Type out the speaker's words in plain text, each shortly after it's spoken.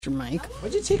your mic.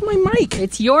 Why'd you take my mic?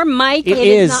 It's your mic. It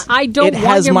is. Not, I don't. It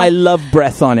has my love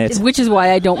breath on it, which is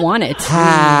why I don't want it.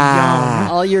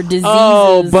 All your diseases.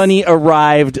 Oh, Bunny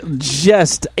arrived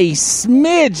just a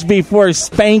smidge before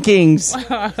spankings.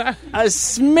 A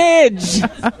smidge.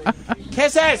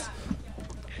 Kisses.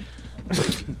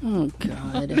 Oh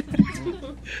God.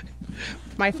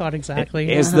 My thought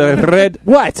exactly. Is the red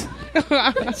what?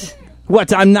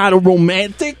 What? I'm not a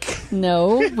romantic?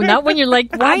 No, not when you're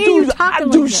like, why are you talking I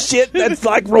like do that? shit that's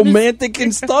like romantic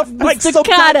and stuff. Like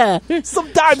sometimes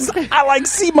I like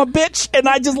see my bitch and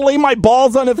I just lay my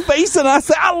balls on her face and I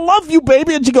say, I love you,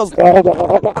 baby. And she goes,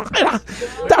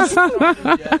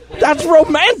 that's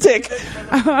romantic.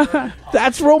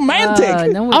 That's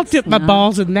romantic. No, I'll dip my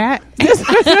balls in that.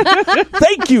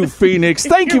 Thank you, Phoenix.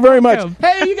 Thank you very much. welcome.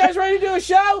 Hey, you guys ready to do a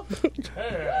show?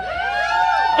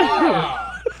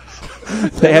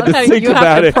 They had to think you about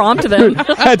have to it. prompt them.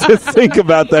 I had to think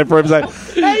about that for a second.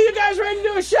 Hey, you guys ready to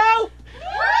do a show? All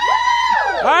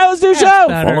right, let's do a show.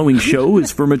 The following show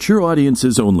is for mature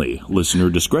audiences only. Listener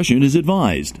discretion is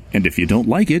advised. And if you don't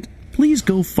like it, please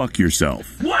go fuck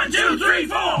yourself. 1, 2, 3,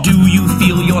 4. Do you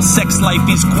feel your sex life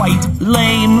is quite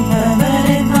lame?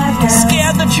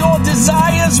 Scared that your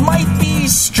desires might be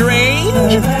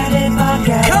strange?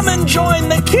 Come and join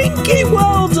the kinky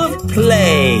world of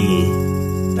play.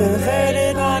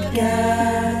 Perverted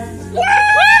Podcast.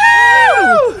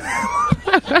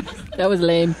 That was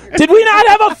lame. Did we not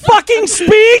have a fucking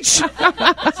speech? Sorry,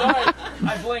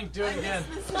 I blinked. Do it again.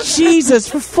 Jesus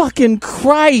fucking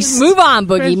Christ. Move on,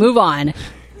 Boogie. Move on.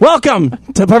 Welcome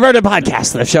to Perverted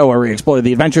Podcast, the show where we explore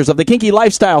the adventures of the kinky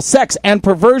lifestyle, sex, and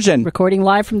perversion. Recording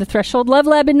live from the Threshold Love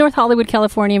Lab in North Hollywood,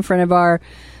 California, in front of our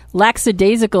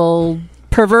lackadaisical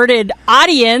perverted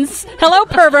audience. Hello,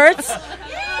 perverts.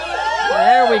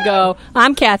 There we go.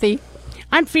 I'm Kathy.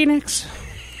 I'm Phoenix.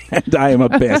 And I am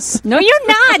Abyss. No, you're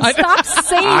not. Stop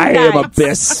saying I that. am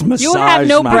Abyss Massage. You have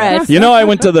no Mind. breasts. You know, I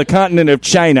went to the continent of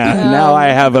China. And now I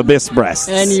have Abyss breasts.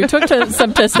 And you took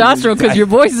some testosterone because your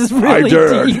voice is really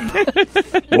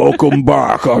deep. Welcome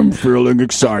back. I'm feeling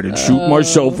excited. Shoot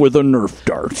myself with a Nerf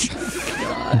dart.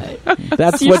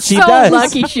 That's You're what she so does.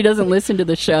 lucky she doesn't listen to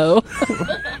the show.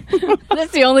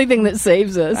 That's the only thing that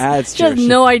saves us. That's she has true.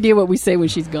 no idea what we say when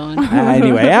she's gone.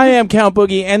 Anyway, I am Count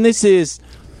Boogie, and this is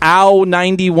OW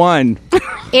 91.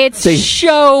 It's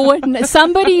show.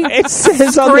 Somebody It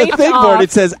says on the scraped thing off. board,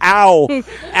 it says OW.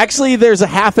 Actually, there's a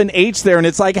half an H there, and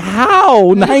it's like,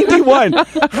 how? 91.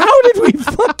 How did we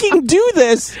fucking do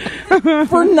this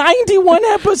for 91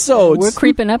 episodes? We're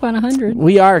creeping up on 100.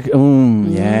 We are.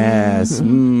 Yes.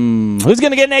 Who's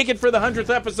going to get naked for the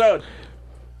 100th episode?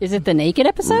 Is it the naked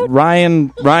episode?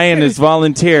 Ryan has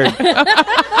volunteered.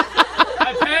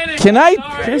 I panicked. Can I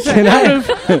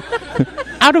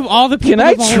Out of all the people, can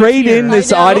I who trade volunteer, in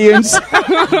this audience?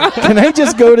 Can I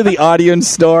just go to the audience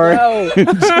store?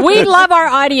 We love our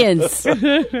audience.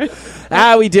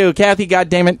 We do. Kathy,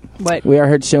 goddammit. What? We are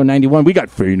here at show 91. We got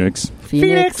Phoenix.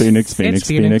 Phoenix. Phoenix. It's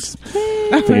Phoenix.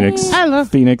 I love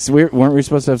Phoenix. Weren't we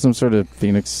supposed to have some sort of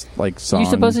Phoenix like song? You're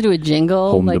supposed to do a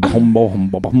jingle. Hum, Like, humba,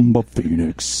 humba, humba,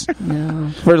 Phoenix. no.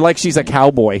 For like she's a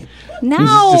cowboy.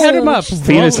 No. Set him up.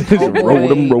 Phoenix.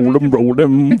 Roll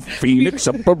 'em. Phoenix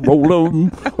up a roll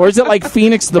 'em. Or is it like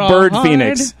Phoenix the bird Rawhide.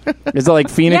 Phoenix? Is it like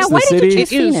Phoenix Yeah, the why did you city?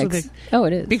 choose It is Phoenix? Oh,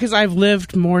 it is. because I've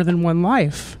lived more than one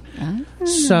life.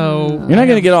 So You're not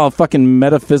going to get all fucking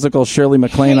metaphysical Shirley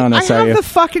MacLaine on us, I are have you? the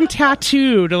fucking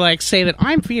tattoo to like say that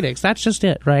I'm Phoenix. That's just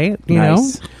it, right? You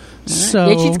Nice. know. So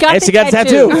Yeah, she's got Hey, the she got a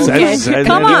tattoo. tattoo. Okay. Says-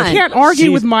 Come you you on. can't argue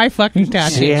She's- with my fucking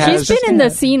tattoo. she has- She's been in the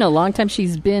scene a long time.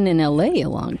 She's been in L.A. a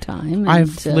long time.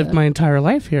 I've lived my entire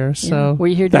life here, so Were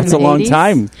you here during That's a the long 80s?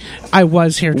 time. I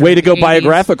was here. Way to go during the 80s.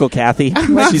 biographical, Kathy.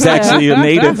 She's actually a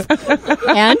native.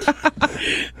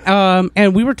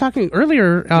 And we were talking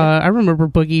earlier. I remember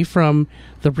Boogie from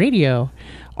the radio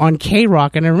on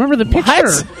K-Rock, and I remember the picture.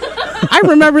 What? I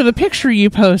remember the picture you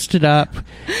posted up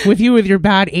with you with your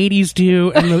bad 80s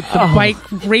do and the bike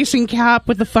racing cap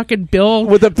with the fucking bill.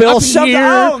 With the bill up shoved here.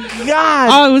 out. Oh, God.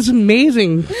 Oh, it was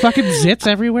amazing. Fucking zits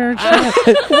everywhere. and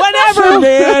shit. Whatever,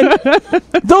 man.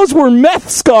 Those were meth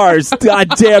scars. God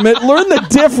damn it. Learn the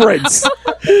difference.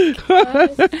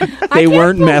 They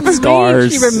weren't meth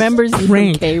scars. She remembers them from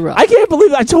Crank. K-Rock. I can't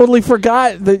believe I totally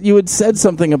forgot that you had said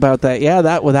something about that. Yeah,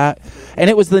 that. And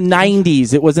it was the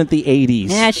 90s. It wasn't the 80s.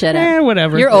 Yeah, shut up.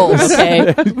 Whatever. You're old,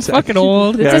 okay? Fucking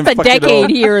old. It's just a decade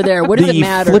here or there. What does it The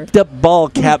matter? flipped up ball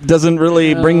cap doesn't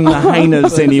really bring the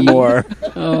highness anymore.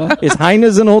 Is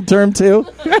highness an old term too?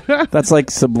 That's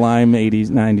like sublime 80s,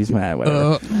 90s,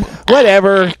 whatever.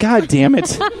 Whatever. God damn it.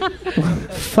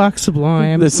 Fuck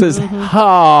Sublime. This is, we're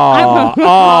going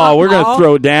to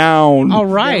throw down. All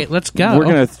right, let's go. We're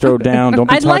going to throw down. Don't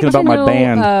be I'd talking like about to my know,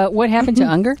 band. what happened to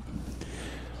Unger?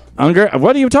 Unger?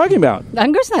 What are you talking about?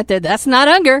 Unger's not there. That's not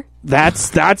Unger.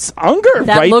 That's Unger,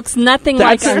 That right? looks nothing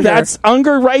like Unger. That's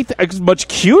Unger right there. It's much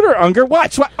cuter, Unger.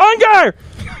 Watch. What? Unger!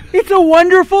 It's a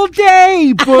wonderful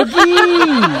day, Boogie.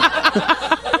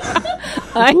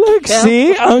 Look,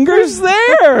 see? Unger's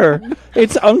there.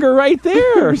 It's Unger right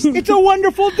there. It's a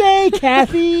wonderful day,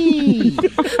 Kathy.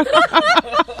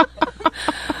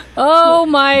 Oh,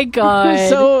 my God.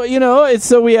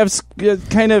 So, we have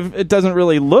kind of, it doesn't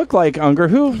really look like Unger.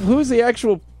 Who's the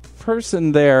actual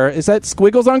person there? Is that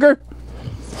Squiggles Unger?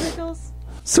 Squiggles.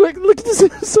 Look at this,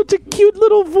 such a cute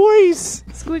little voice.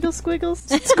 Squiggles. Squiggles,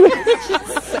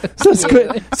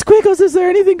 is there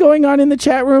anything going on in the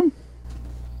chat room?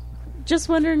 Just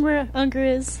wondering where Unger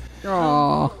is.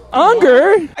 Aw.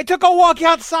 Unger? I took a walk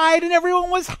outside and everyone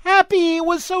was happy. It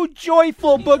was so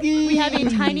joyful, Boogie. We have a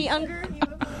tiny Unger.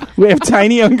 We have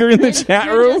tiny Unger in the chat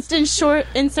You're room? just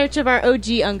in search of our OG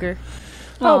Unger.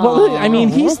 Oh, well, I mean,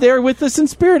 he's there with us in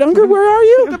spirit. Unger, where are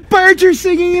you? The birds are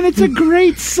singing and it's a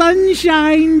great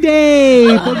sunshine day,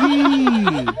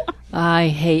 Boogie. I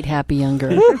hate Happy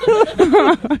Unger.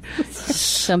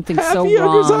 Something so Happy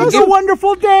Unger's wrong. It's a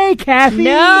wonderful day, Kathy.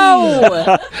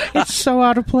 No! It's so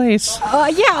out of place.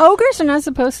 Yeah, ogres are not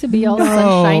supposed to be all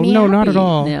sunshiny. No, happy. not at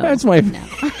all. No. That's my...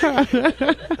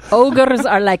 Ogres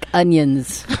are like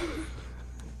onions.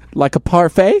 Like a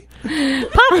parfait?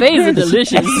 Parfaits are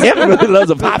delicious. Everybody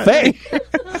loves a parfait.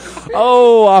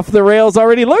 Oh, off the rails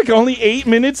already. Look, only 8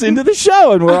 minutes into the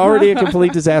show, and we're already a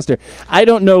complete disaster. I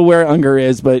don't know where Unger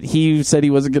is, but he said he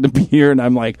wasn't going to be here, and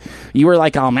I'm like, you were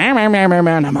like, oh, man.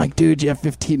 I'm like, dude, you have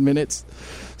 15 minutes.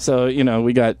 So,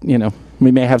 we got,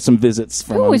 we may have some visits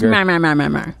from Who was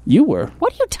Unger. You were.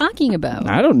 What are you talking about?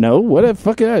 I don't know. What the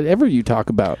fuck ever you talk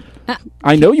about.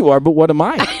 I know you are, but what am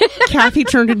I? Kathy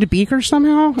turned into Beaker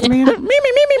somehow? I mean,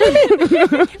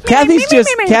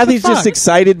 Kathy's just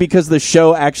excited because the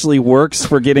show actually works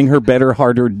for getting her better,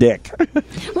 harder dick.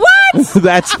 What?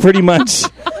 That's pretty much.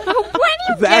 Where do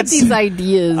you get these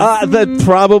ideas?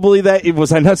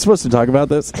 Was I not supposed to talk about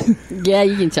this? Yeah,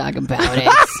 you can talk about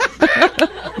it.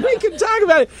 We can talk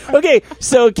about it. Okay,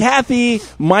 so Kathy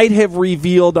might have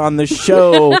revealed on the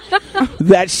show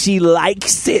that she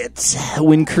likes it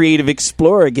when Creative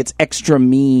Explorer gets extra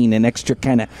mean and extra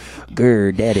kind of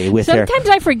daddy with her. Sometimes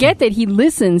I forget that he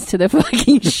listens to the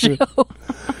fucking show.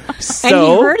 So, and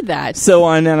he heard that. So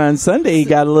on Sunday he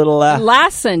got a little...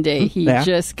 Last Sunday he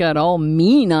just got all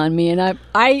mean on me, and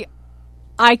I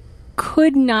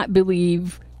could not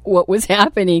believe what was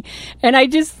happening. And I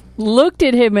just looked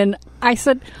at him and I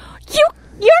said, You're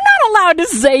not allowed to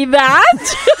say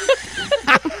that.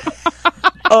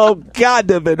 Oh, God,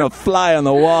 there'd been a fly on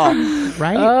the wall.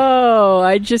 right? Oh,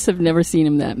 I just have never seen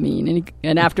him that mean.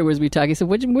 And afterwards we talked. He said,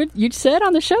 what you said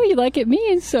on the show you like it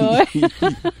mean, so...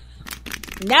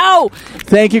 No!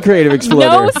 Thank you, Creative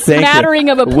Explorer. No Thank smattering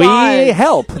you. of applause. We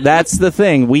help. That's the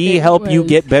thing. We help you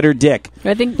get better dick.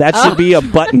 I think that should be a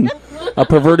button. A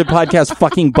Perverted Podcast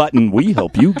fucking button. We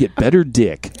help you get better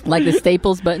dick. Like the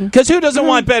Staples button? Because who doesn't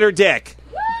want better dick?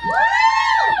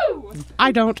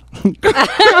 I don't.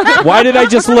 Why did I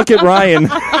just look at Ryan?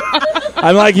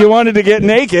 I'm like, you wanted to get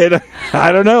naked.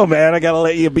 I don't know, man. I got to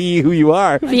let you be who you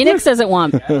are. Phoenix doesn't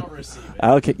want. I don't receive it.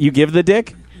 Okay, you give the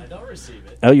dick? I don't receive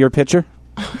it. Oh, you're a pitcher?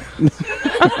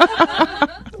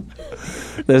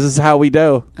 This is how we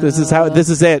do. This is it.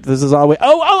 This is all we...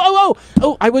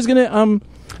 Oh, I was going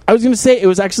to say it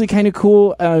was actually kind of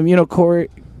cool. Corey...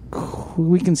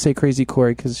 We can say Crazy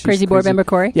Corey because she's crazy board member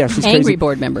Corey? Yeah, she's angry crazy.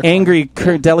 Board member. Angry,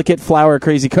 delicate flower,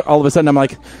 crazy. All of a sudden, I'm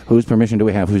like, whose permission do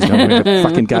we have? Who's doing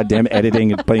fucking goddamn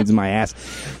editing? It pains in my ass.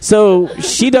 So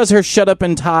she does her shut up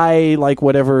and tie, like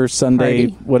whatever Sunday,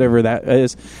 Party. whatever that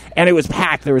is. And it was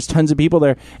packed. There was tons of people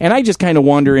there. And I just kind of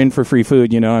wander in for free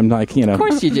food, I'm like, Of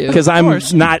course you do. Because I'm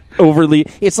not overly...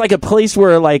 It's like a place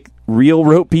where, like, real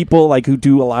rope people, like, who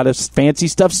do a lot of fancy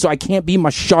stuff, so I can't be my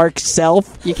shark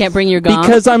self. You can't bring your gong?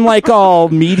 Because I'm like all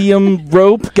medium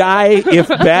rope guy, if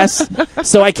best.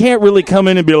 So I can't really come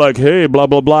in and be like, hey, blah,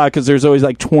 blah, blah, because there's always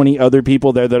like 20 other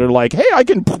people there that are like, hey, I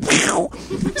can...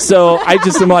 So I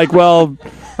just am like, well,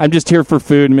 I'm just here for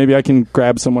food. Maybe I can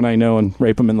grab someone I know and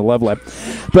rape them in the Love Lab.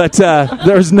 But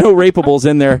there's no rapeables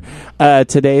in there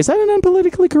today. Is that an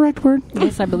unpolitically correct word?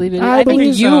 Yes, I believe it is. I I think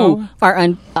believe you so. are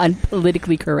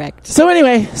unpolitically correct. So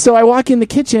anyway, I walk in the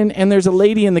kitchen, and there's a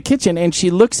lady in the kitchen, and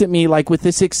she looks at me like with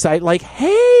this like,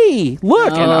 hey,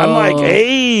 look. And I'm like,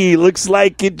 hey, looks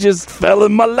like it just fell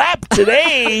in my lap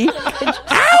today.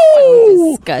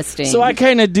 Ow! Disgusting. So I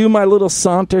kind of do my little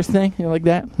saunter thing, like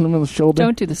that, on the shoulder.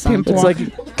 Don't do the song. It's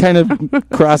like kind of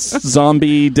cross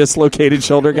zombie dislocated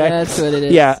shoulder guy. That's what it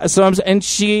is. Yeah. So and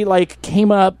she like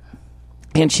came up,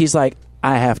 and she's like,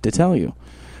 I have to tell you,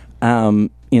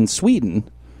 in Sweden,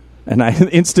 and I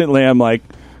instantly I'm like,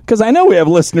 because I know we have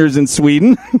listeners in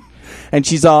Sweden, and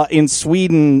she's all in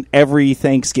Sweden every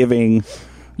Thanksgiving.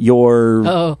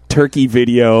 Your turkey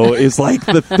video is like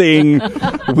the thing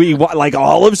we want, like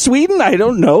all of Sweden. I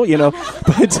don't know,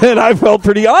 but then I felt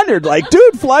pretty honored. Like,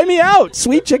 dude, fly me out.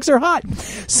 Sweet chicks are hot.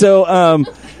 So,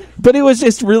 but it was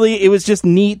just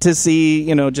neat to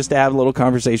see, just to have a little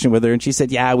conversation with her. And she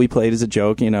said, yeah, we played as a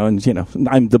joke, and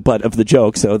I'm the butt of the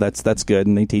joke. So that's good.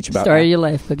 And they teach about story of your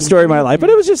life. Story of my life.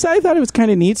 But I thought it was kind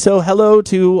of neat. So hello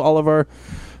to all of our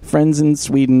friends in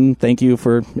Sweden, thank you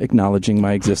for acknowledging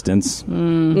my existence.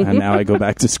 And now I go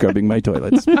back to scrubbing my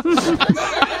toilets.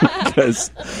 Because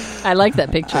I like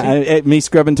that picture. Me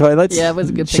scrubbing toilets? Yeah, it was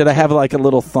a good picture. Should I have like a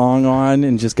little thong on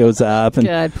and just goes up? And,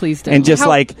 God, please don't. And just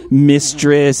like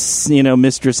mistress's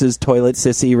toilet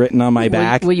sissy written on my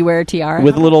back. Will you wear a tiara?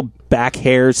 With little back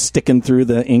hairs sticking through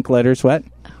the ink letters. What?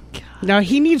 Now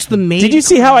he needs the maid. Did you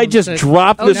see how I just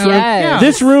dropped this room? Yes.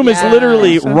 This room is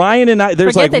literally Ryan and I.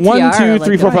 There's Forget like the 1, tiara, 2,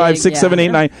 3, 4, 5, 6, 7, 8,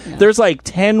 9. There's like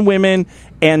 10 women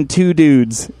and 2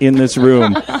 dudes in this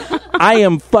room. I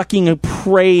am fucking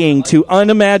praying to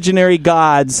unimaginary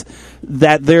gods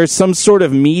that there's some sort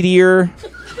of meteor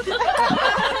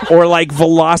or like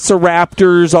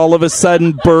velociraptors all of a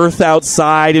sudden birth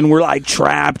outside and we're like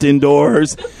trapped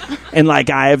indoors. And like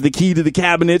I have the key to the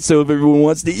cabinet, so if everyone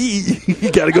wants to eat,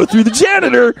 you got to go through the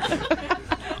janitor.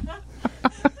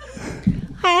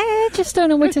 I just don't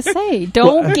know what to say.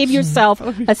 Don't give yourself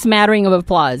a smattering of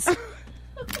applause.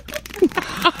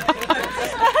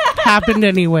 Happened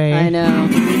anyway. I know.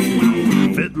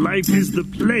 Fit Life is the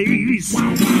place.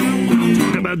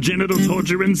 Talk about genital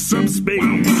torture in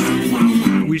subspace.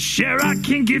 We share our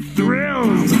kinky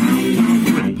thrills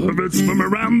with perverts from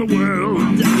around the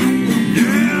world.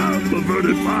 Yeah,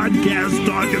 perverted podcast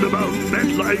talking about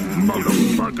Fit Life,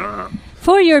 motherfucker.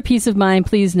 For your peace of mind,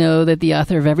 please know that the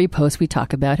author of every post we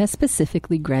talk about has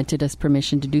specifically granted us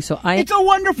permission to do so. It's a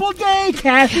wonderful day,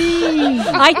 Kathy.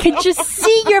 I could just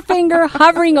see your finger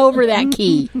hovering over that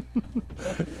key.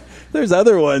 There's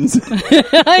other ones.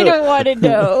 I don't want to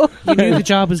know. You knew the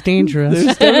job was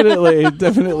dangerous. There's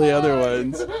definitely other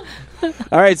ones.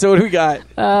 All right, so what do we got?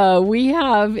 We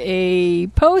have a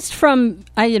post from,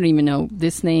 I don't even know,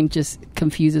 this name just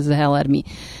confuses the hell out of me.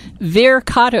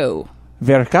 Vercado.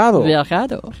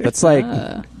 Vercado. That's like...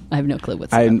 I have no clue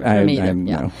what's I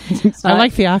no. I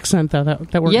like the accent, though. That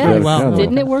worked really well.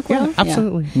 Didn't it work well? Yeah,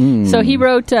 absolutely. So he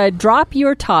wrote, drop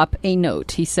your top a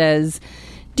note. He says,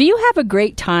 do you have a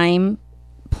great time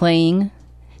playing?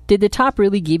 Did the top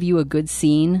really give you a good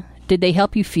scene? Did they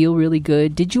help you feel really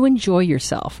good? Did you enjoy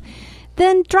yourself?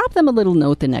 Then drop them a little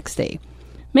note the next day.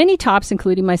 Many tops,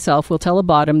 including myself, will tell a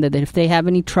bottom that if they have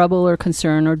any trouble or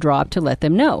concern or drop, to let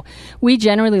them know. We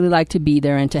generally like to be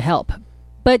there and to help.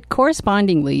 But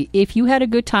correspondingly, if you had a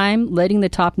good time, letting the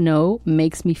top know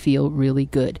makes me feel really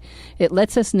good. It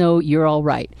lets us know you're all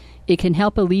right. It can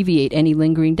help alleviate any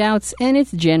lingering doubts, and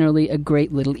it's generally a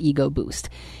great little ego boost.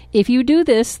 If you do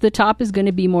this, the top is going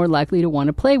to be more likely to want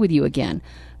to play with you again.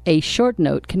 A short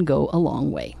note can go a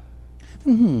long way.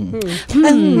 Something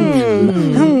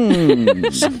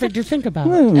to think about.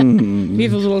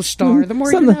 Leave a little star. The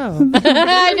more you know.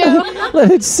 I know. Let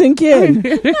it sink in.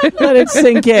 Let it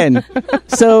sink in.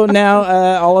 So now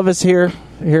all of us here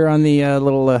on the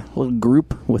little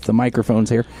group with the microphones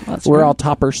here, we're all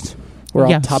toppers. We're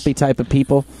all toppy type of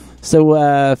people.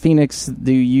 So, Phoenix,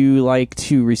 do you like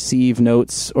to receive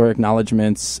notes or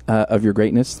acknowledgments of your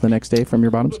greatness the next day from your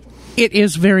bottoms? It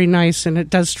is very nice, and it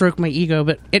does stroke my ego,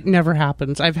 but it never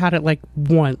happens. I've had it like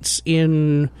once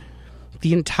in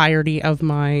the entirety of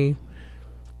my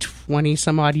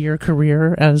 20-some-odd year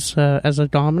career as a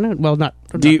dominant. Well,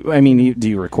 do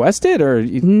you request it or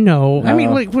no? I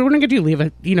mean, like, what am I going to do? Leave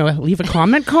a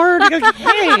comment card? Like,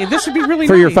 hey, this would be really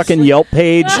for nice. your fucking Yelp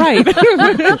page, right?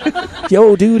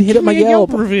 Yo, dude, hit up my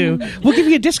Yelp review. We'll give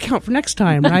you a discount for next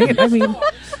time, right? I mean,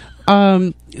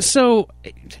 so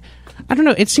I don't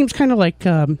know. It seems kind of like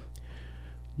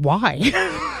why?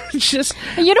 It's just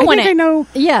You don't I want think I know.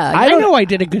 Yeah. I know I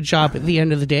did a good job at the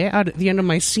end of the day. At the end of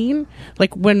my scene,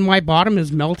 like when my bottom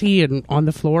is melty and on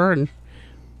the floor and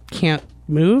can't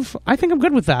move, I think I'm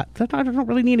good with that. I don't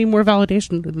really need any more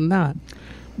validation than that.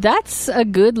 That's a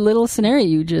good little scenario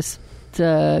you just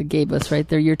gave us right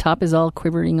there. Your top is all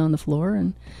quivering on the floor,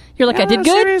 and you're like, I did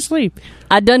good. Seriously.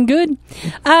 I done good.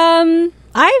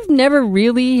 I've never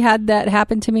really had that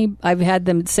happen to me. I've had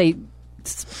them say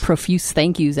profuse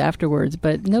thank yous afterwards,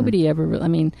 but nobody ever. I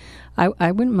mean,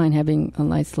 I wouldn't mind having a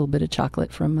nice little bit of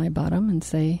chocolate from my bottom and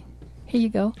say, "Here you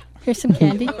go. Here's some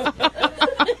candy."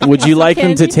 Would you like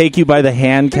him to take you by the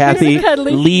hand, Kathy?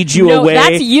 Lead you away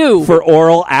that's you. for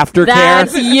oral aftercare?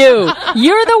 That's you.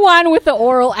 You're the one with the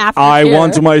oral aftercare. I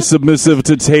want my submissive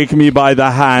to take me by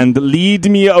the hand, lead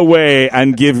me away,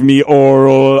 and give me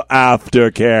oral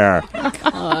aftercare.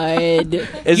 God.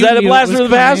 Is that a blast from the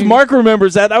past? Mark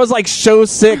remembers that. That was like show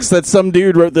 6 that some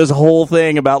dude wrote this whole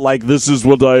thing about like, this is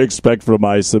what I expect from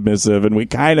my submissive, and we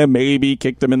kind of maybe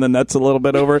kicked him in the nuts a little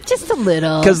bit over it. Just a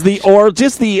little. Because that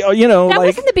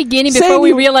was in the beginning before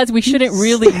we realized we shouldn't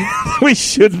really we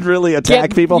shouldn't really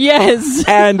attack people. Yes.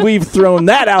 And we've thrown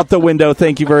that out the window.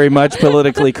 Thank you very much.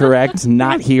 Politically correct,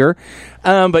 not here.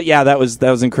 But yeah, that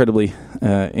was incredibly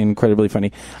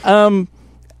funny.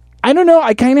 I don't know.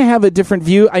 I kind of have a different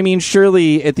view. I mean,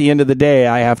 surely at the end of the day,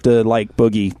 I have to like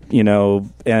boogie,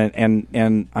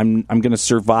 and I'm going to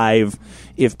survive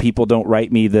if people don't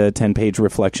write me the 10-page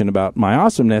reflection about my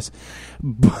awesomeness.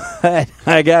 But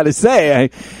I got to say,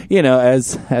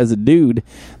 as a dude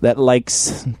that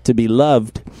likes to be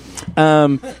loved,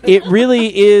 it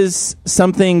really is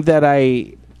something that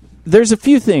there's a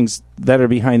few things that are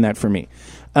behind that for me.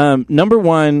 Number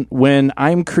one, when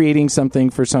I'm creating something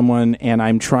for someone and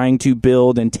I'm trying to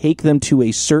build and take them to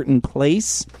a certain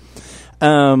place,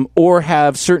 or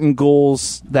have certain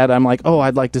goals that I'm like, oh,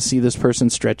 I'd like to see this person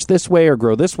stretch this way or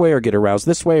grow this way or get aroused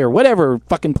this way or whatever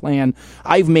fucking plan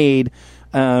I've made,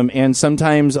 and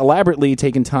sometimes elaborately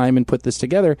taken time and put this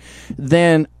together,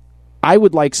 then I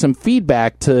would like some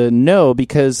feedback to know,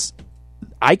 because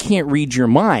I can't read your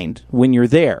mind when you're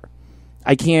there.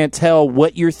 I can't tell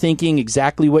what you're thinking,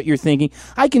 exactly what you're thinking.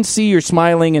 I can see you're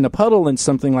smiling in a puddle and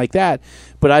something like that,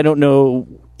 but I don't know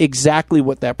exactly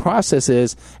what that process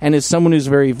is. And as someone who's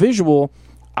very visual,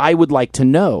 I would like to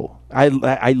know.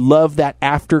 I love that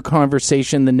after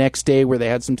conversation the next day where they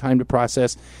had some time to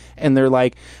process, and they're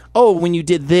like, oh, when you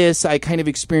did this, I kind of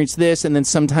experienced this. And then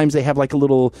sometimes they have like a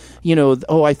little,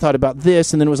 oh, I thought about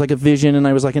this, and then it was like a vision, and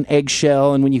I was like an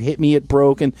eggshell, and when you hit me, it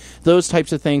broke, and those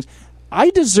types of things. I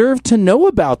deserve to know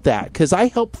about that because I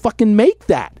helped fucking make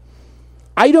that.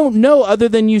 I don't know, other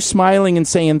than you smiling and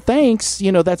saying thanks,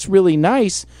 that's really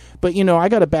nice. But, I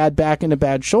got a bad back and a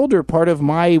bad shoulder. Part of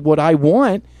what I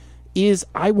want is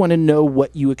I want to know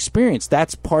what you experienced.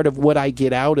 That's part of what I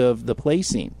get out of the play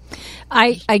scene.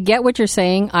 I get what you're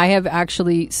saying. I have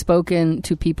actually spoken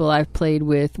to people I've played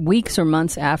with weeks or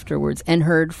months afterwards and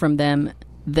heard from them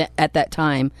at that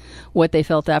time what they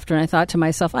felt after, and I thought to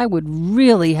myself, I would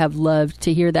really have loved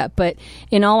to hear that. But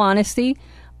in all honesty,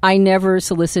 I never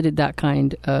solicited that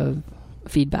kind of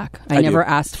feedback. I never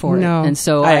asked for it, and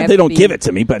so they don't give it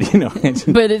to me. But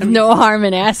but it's no harm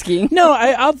in asking. No,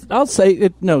 I'll say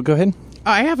it. No, go ahead.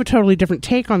 I have a totally different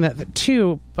take on that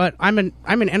too, but I'm an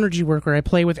energy worker. I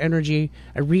play with energy.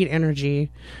 I read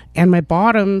energy, and my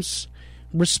bottoms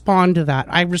respond to that.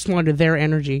 I respond to their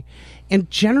energy. And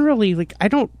generally, like, I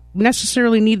don't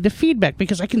necessarily need the feedback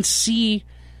because I can see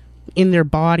in their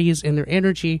bodies, in their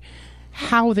energy,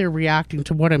 how they're reacting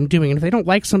to what I'm doing. And if they don't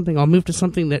like something, I'll move to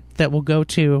something that will go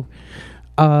to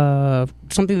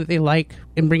something that they like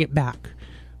and bring it back.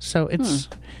 So it's,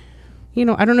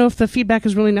 I don't know if the feedback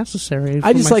is really necessary.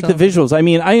 I just like the visuals. I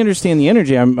mean, I understand the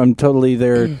energy. I'm totally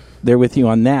there with you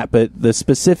on that. But the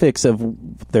specifics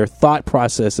of their thought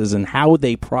processes and how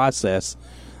they process,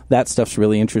 that stuff's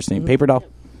really interesting. Paper Doll?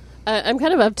 I'm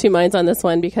kind of of two minds on this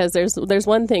one, because there's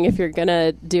one thing, if you're going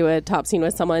to do a top scene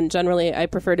with someone, generally I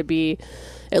prefer to be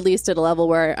at least at a level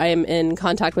where I am in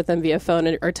contact with them via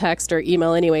phone or text or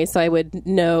email anyway, so I would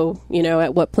know,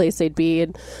 at what place they'd be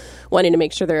and wanting to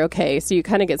make sure they're okay. So you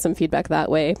kind of get some feedback that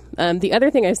way. The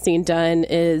other thing I've seen done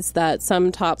is that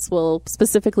some tops will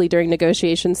specifically during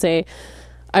negotiations say,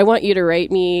 I want you to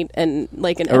write me and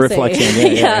like an essay.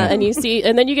 Reflection, yeah. And you see,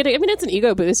 and then you get, it's an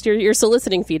ego boost. You're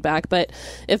soliciting feedback, but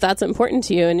if that's important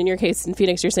to you, and in your case in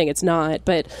Phoenix, you're saying it's not,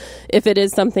 but if it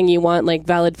is something you want, like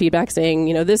valid feedback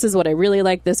saying, this is what I really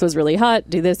like, this was really hot,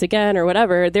 do this again or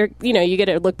whatever, you get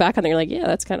to look back on there, you're like, yeah,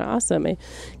 that's kind of awesome. I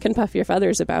can puff your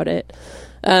feathers about it.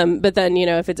 But then,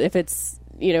 if it's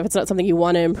if it's not something you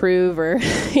want to improve, or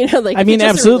like. I if mean, it's just a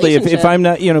absolutely. If relationship. I'm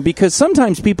not, because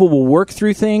sometimes people will work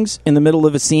through things in the middle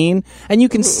of a scene, and you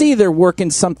can see they're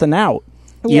working something out.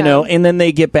 Yeah. And then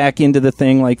they get back into the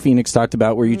thing like Phoenix talked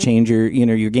about, where you change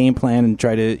your game plan and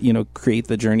try to, create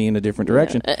the journey in a different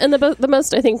direction. Yeah. And the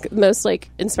most, I think, most like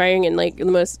inspiring and like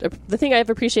the thing I've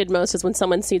appreciated most is when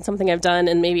someone's seen something I've done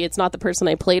and maybe it's not the person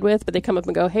I played with, but they come up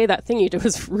and go, "Hey, that thing you did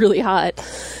was really hot,"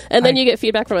 and then you get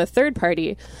feedback from a third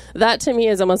party. That to me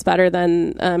is almost better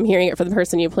than hearing it from the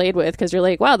person you played with, because you're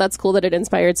like, "Wow, that's cool that it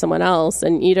inspired someone else,"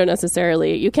 and you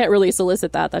can't really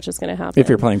solicit that. That's just going to happen If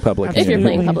you're playing public. If you're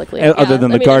playing publicly, other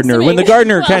than the gardener. assuming- When the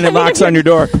gardener kind of knocks on your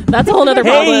door. That's a whole other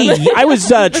problem. Hey, I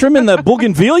was trimming the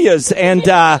bougainvilleas, and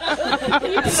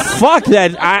fuck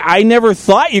that. I never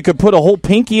thought you could put a whole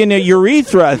pinky in a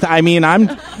urethra. I mean,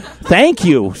 thank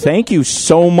you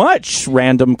so much,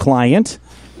 random client.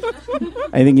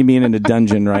 I think you mean in a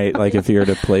dungeon, right? Like if you're at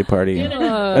a play party.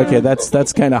 Okay,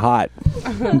 that's kind of hot.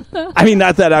 I mean,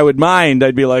 not that I would mind.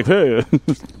 I'd be like, hey.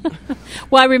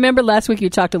 Well, I remember last week you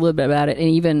talked a little bit about it, and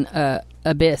even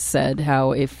Abyss said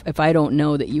how if I don't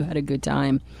know that you had a good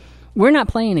time, we're not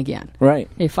playing again. Right.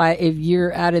 If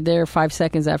you're out of there 5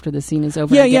 seconds after the scene is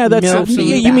over, Yeah, I get that's no you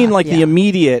feedback. mean like the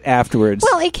immediate afterwards.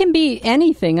 Well, it can be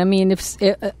anything. I mean,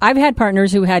 I've had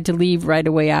partners who had to leave right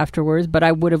away afterwards, but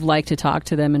I would have liked to talk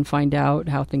to them and find out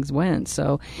how things went.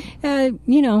 So,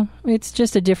 it's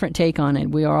just a different take on it.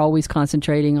 We are always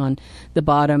concentrating on the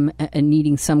bottom and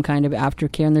needing some kind of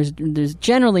aftercare, and there's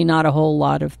generally not a whole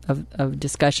lot of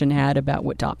discussion had about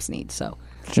what tops need. So,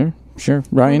 Sure.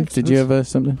 Ryan, did you have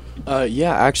something?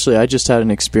 Yeah, actually, I just had an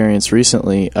experience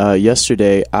recently.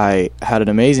 Yesterday, I had an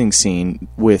amazing scene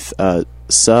with a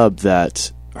sub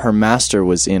that her master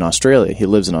was in Australia. He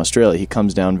lives in Australia. He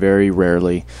comes down very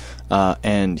rarely,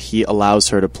 and he allows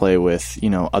her to play with,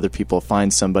 other people,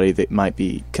 find somebody that might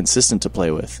be consistent to play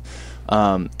with.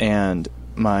 And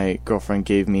my girlfriend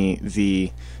gave me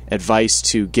the advice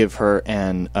to give her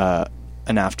an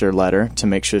after letter to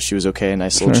make sure she was okay, a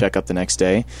nice little checkup the next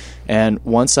day. And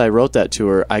once I wrote that to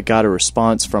her, I got a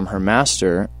response from her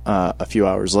master a few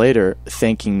hours later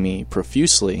thanking me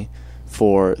profusely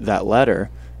for that letter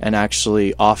and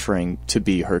actually offering to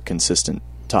be her consistent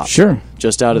top. Sure.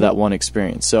 Just out of that one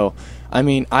experience. So, I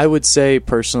mean, I would say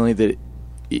personally that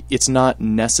it's not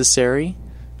necessary,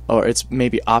 or it's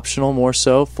maybe optional more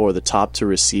so, for the top to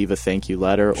receive a thank you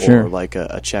letter or like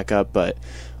a checkup. But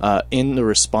in the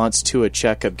response to a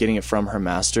checkup, getting it from her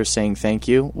master saying thank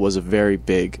you was a very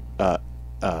big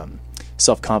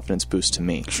self-confidence boost to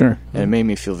me. Sure. And it made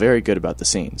me feel very good about the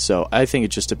scene. So I think it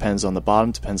just depends on the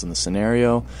bottom, depends on the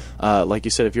scenario. Like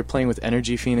you said, if you're playing with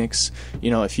Energy Phoenix,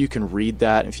 if you can read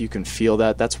that, if you can feel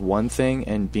that, that's one thing,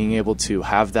 and being able to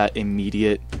have that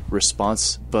immediate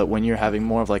response. But when you're having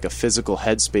more of like a physical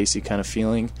headspacey kind of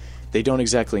feeling, they don't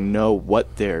exactly know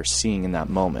what they're seeing in that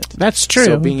moment. That's true.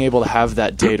 So being able to have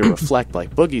that data reflect,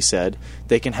 like Boogie said,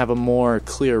 they can have a more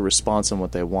clear response on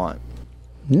what they want.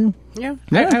 Yeah.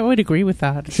 I would agree with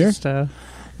that. It's just,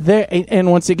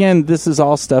 and once again, this is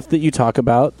all stuff that you talk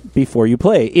about before you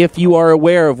play. If you are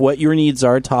aware of what your needs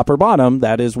are, top or bottom,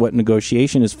 that is what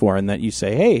negotiation is for, and that you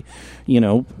say, hey,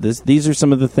 these are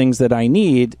some of the things that I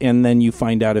need, and then you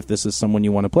find out if this is someone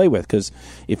you want to play with. Because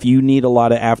if you need a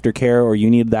lot of aftercare, or you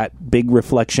need that big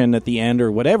reflection at the end or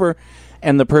whatever,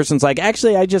 and the person's like,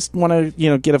 actually, I just want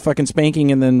to, get a fucking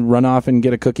spanking and then run off and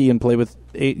get a cookie and play with,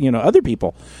 other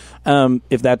people.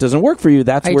 If that doesn't work for you,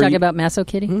 that's are you where talking about Maso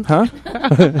Kitty? Huh?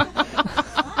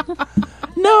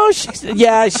 No,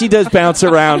 she does bounce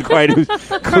around quite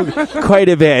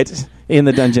a bit in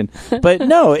the dungeon. But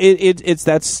no,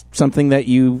 that's something that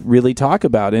you really talk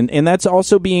about, and that's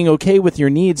also being okay with your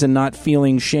needs and not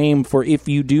feeling shame for if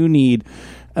you do need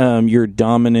your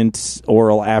dominant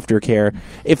oral aftercare.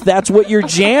 If that's what your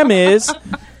jam is,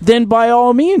 then by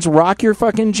all means, rock your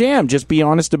fucking jam. Just be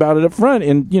honest about it up front,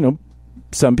 and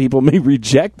some people may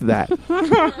reject that.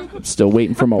 I'm still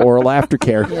waiting for my oral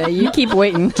aftercare. Yeah, you keep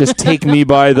waiting. Just take me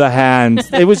by the hand.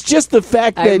 It was just the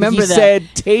fact that he said,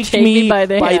 take me by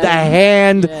the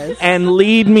hand yes. and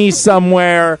lead me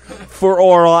somewhere for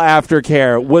oral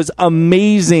aftercare was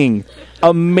amazing.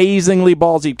 Amazingly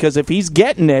ballsy, because if he's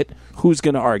getting it, who's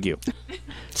going to argue?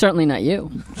 Certainly not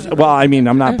you. Well, I mean,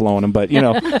 I'm not blowing him, but,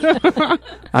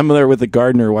 I'm there with the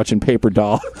gardener watching Paper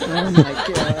Doll. Oh, my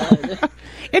God.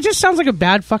 It just sounds like a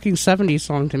bad fucking 70s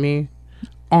song to me.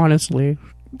 Honestly.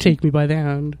 Take me by the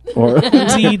hand. Or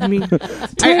lead me.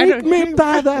 Take me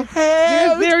by the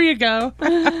hand. There you go.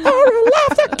 Oral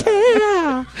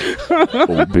aftercare.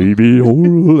 Oh, baby,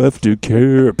 oral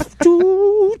aftercare.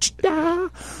 La,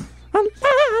 la,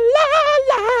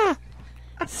 la.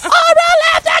 Oral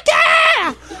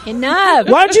aftercare. Enough.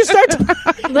 Why don't you start?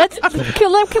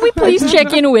 Can we please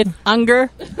check in with Unger?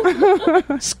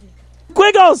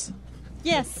 Squiggles.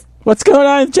 Yes. What's going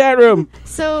on in the chat room?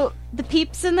 So the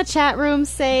peeps in the chat room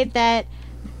say that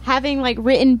having like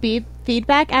written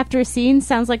feedback after a scene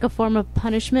sounds like a form of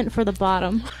punishment for the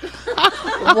bottom.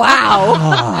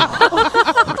 Wow.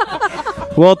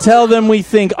 Well, tell them we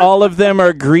think all of them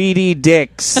are greedy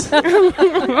dicks.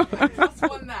 And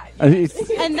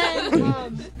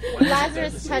then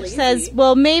Lazarus Touch says,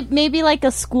 well, maybe like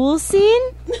a school scene?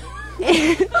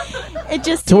 It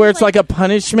just to where it's like a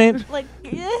punishment? Like,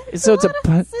 so it's a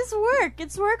it's work.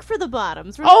 It's work for the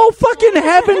bottoms. Oh, fucking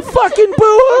heaven, fucking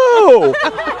boo-hoo!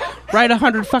 Write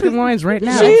 100 fucking lines right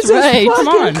now. Jesus right. fucking Come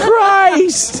on.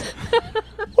 Christ!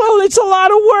 Well, it's a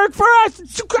lot of work for us.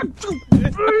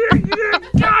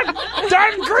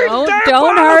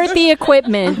 Don't hurt the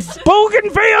equipment.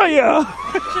 Bougainvillea!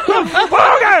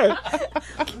 Booger!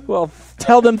 Well,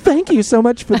 tell them thank you so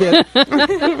much for the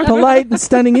polite and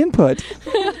stunning input.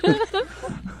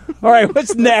 All right,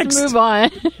 what's next? Let's move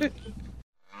on.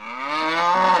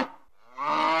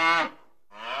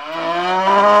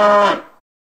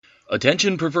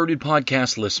 Attention perverted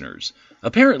podcast listeners.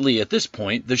 Apparently, at this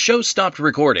point, the show stopped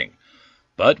recording,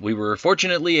 but we were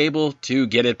fortunately able to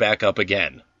get it back up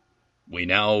again. We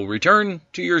now return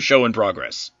to your show in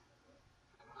progress.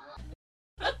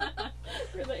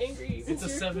 It's a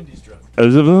 70s drug.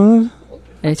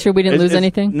 Are you sure we didn't lose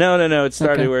anything? No. It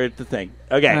started Okay. where it's the thing.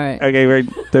 Okay. All right. Okay, right.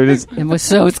 There it is. It was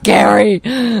so scary.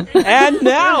 And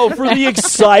now for the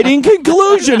exciting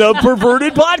conclusion of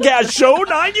Perverted Podcast Show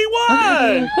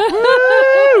 91.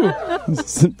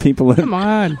 Woo! People, Come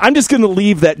on. I'm just going to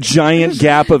leave that giant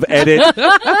gap of edit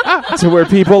to where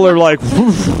people are like,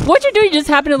 What'd you do? You just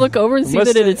happened to look over and see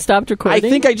that it had stopped I recording?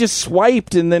 think I just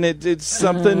swiped and then it's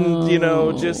something,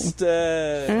 just...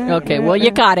 Okay, well,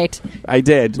 you got it. I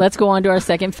did. Let's go on to our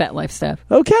second FetLife stuff.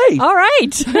 Okay. All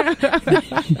right.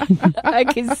 I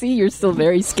can see you're still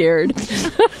very scared.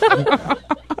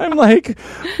 I'm like,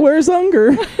 where's Unger?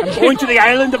 I'm going to the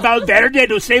island of Valverde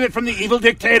to save it from the evil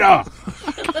dictator.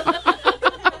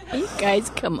 You guys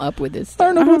come up with this I stuff.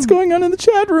 don't know what's going on in the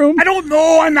chat room. I don't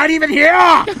know. I'm not even here.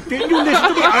 Didn't you listen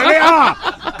to me earlier?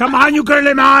 Come on, you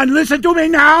girly man. Listen to me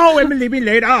now and believe me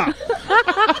later.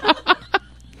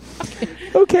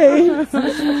 Okay.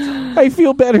 I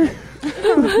feel better.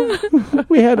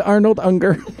 We had Arnold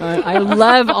Unger. I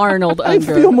love Arnold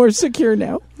Unger. I feel more secure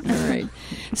now. All right.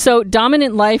 So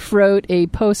Dominant Life wrote a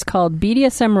post called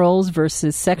BDSM Roles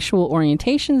versus Sexual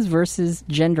Orientations versus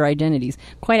Gender Identities.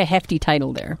 Quite a hefty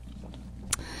title there.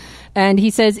 And he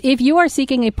says, if you are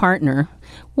seeking a partner,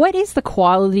 what is the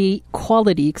quality,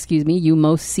 you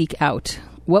most seek out?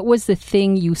 What was the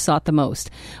thing you sought the most?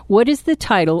 What is the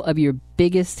title of your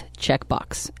biggest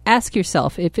checkbox? Ask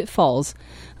yourself if it falls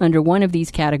under one of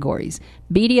these categories: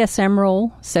 BDSM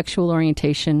role, sexual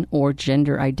orientation, or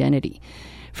gender identity.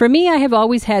 For me, I have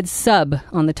always had sub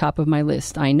on the top of my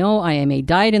list. I know I am a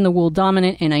dyed-in-the-wool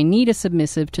dominant, and I need a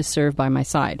submissive to serve by my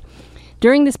side.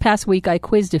 During this past week, I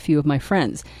quizzed a few of my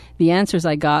friends. The answers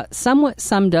I got somewhat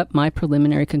summed up my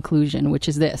preliminary conclusion, which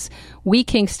is this: we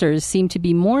kinksters seem to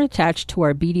be more attached to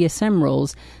our BDSM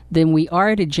roles than we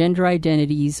are to gender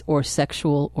identities or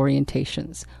sexual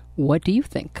orientations. What do you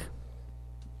think?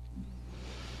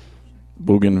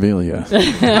 Bougainvillea.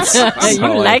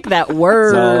 You like that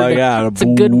word. That's all I got. It's a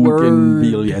good word.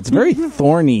 Bougainvillea. It's very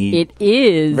thorny. It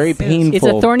is. Very painful. It's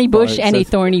a thorny bush but and a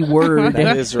it's thorny word.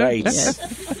 That is right. Yes.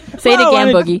 Say it again,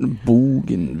 Boogie.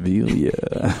 Bougainvillea.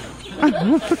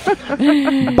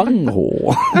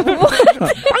 Bunghole.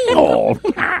 Bunghole.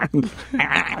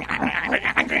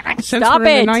 Since Stop we're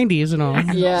in it. the 90s and all.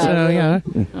 Yeah. So, yeah.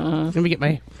 Let me get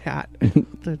my hat.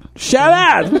 Shut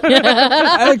up!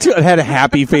 I like to had a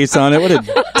happy face on it. What a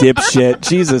dipshit.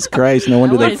 Jesus Christ. No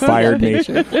wonder they fired me.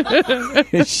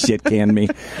 Shit canned me.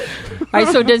 All right,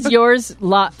 so does yours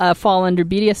fall under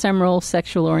BDSM role,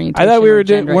 sexual orientation? I thought we or were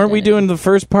gender weren't we identity? doing the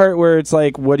first part where it's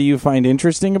like, what do you find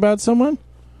interesting about someone?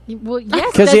 Well,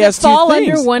 yes, 'Cause does he it has two fall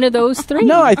things. under one of those three?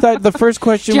 No, I thought the first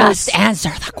question was... Just answer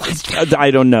the question.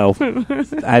 I don't know.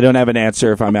 I don't have an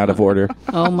answer if I'm out of order.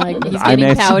 Oh, my, he's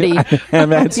getting pouty. I'm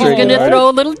He's answering going in to order. throw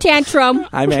a little tantrum.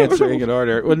 I'm answering in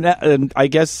order. Well, I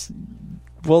guess...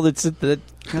 Well, it's...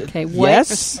 Okay, what?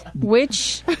 Yes?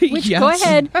 Which Yes. Go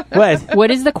ahead. What?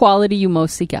 What is the quality you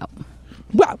most seek out?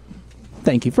 Well,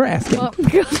 thank you for asking. Oh,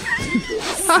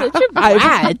 such a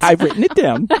brat. I've written it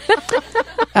down.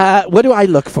 What do I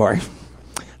look for?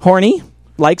 Horny,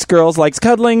 likes girls, likes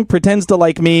cuddling, pretends to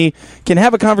like me, can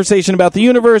have a conversation about the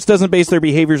universe, doesn't base their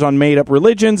behaviors on made-up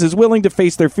religions, is willing to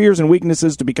face their fears and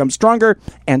weaknesses to become stronger,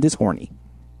 and is horny.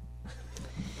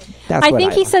 That's I what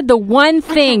think he said the one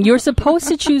thing. You're supposed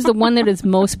to choose the one that is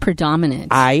most predominant.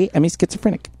 I am a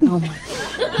schizophrenic. Oh my.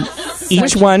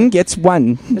 Each one gets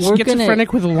one.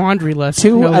 Schizophrenic with a laundry list.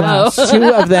 Two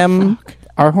of them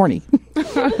are horny.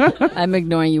 I'm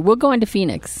ignoring you. We'll go into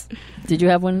Phoenix. Did you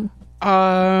have one?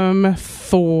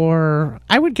 For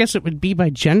I would guess it would be by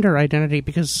gender identity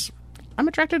because I'm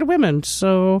attracted to women.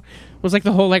 So it was like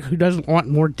the whole like who doesn't want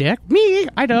more dick? Me,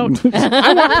 I don't.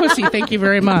 I want pussy. Thank you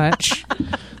very much.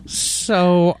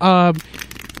 So thank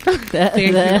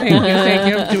you.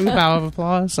 I'm doing a bow of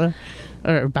applause.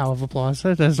 Or bow of applause.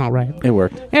 That's not right. It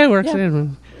worked. Yeah, it works. Yeah.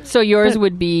 So yours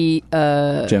would be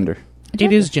gender.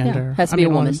 It is gender. Yeah. Has to be a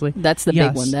woman. Honestly. That's the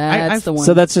big one. That's the one.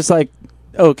 So that's just like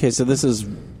okay. So this is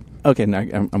okay. Now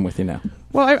I'm with you now.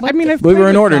 Well, I mean, we were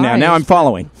in order now. Now I'm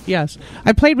following. Yes,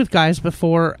 I played with guys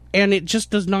before, and it just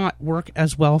does not work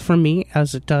as well for me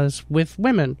as it does with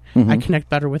women. Mm-hmm. I connect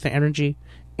better with the energy,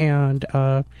 and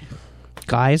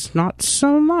guys, not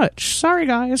so much. Sorry,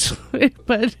 guys,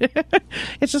 but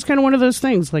it's just kind of one of those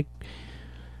things. Like,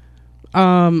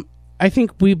 I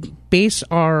think we base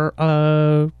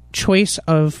our choice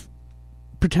of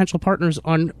potential partners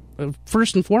on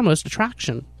first and foremost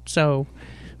attraction. So,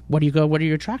 what are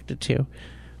you attracted to?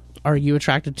 Are you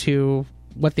attracted to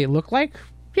what they look like?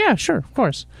 Yeah, sure, of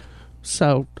course.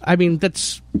 So, I mean,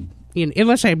 that's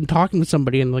unless I'm talking to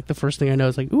somebody and like the first thing I know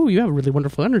is like, ooh, you have a really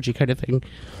wonderful energy kind of thing.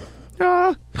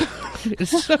 I need to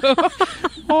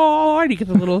get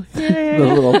the little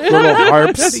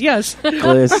harps. Yes.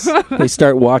 They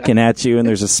start walking at you, and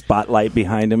there's a spotlight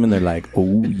behind them, and they're like,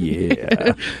 "Oh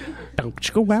yeah."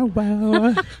 Wow,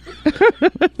 wow.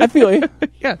 I feel you.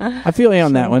 Yeah, I feel you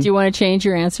on that one. Do you want to change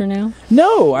your answer now?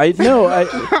 No,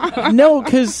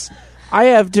 because I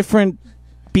have different.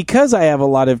 Because I have a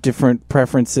lot of different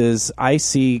preferences, I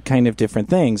see kind of different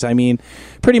things. I mean,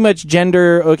 pretty much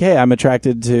gender, okay, I'm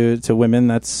attracted to women.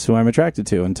 That's who I'm attracted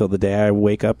to. Until the day I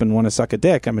wake up and want to suck a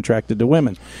dick, I'm attracted to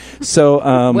women.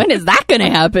 So when is that going to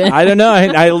happen? I don't know. I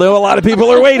know a lot of people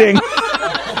are waiting.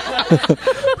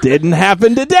 Didn't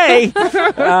happen today.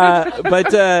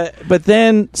 But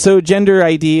then, so gender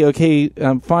ID, okay,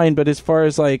 fine. But as far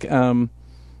as like...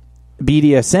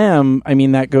 BDSM, I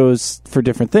mean, that goes for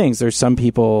different things. There's some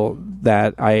people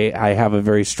that I have a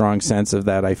very strong sense of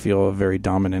that I feel a very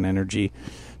dominant energy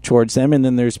towards them, and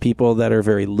then there's people that are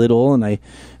very little, and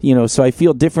so I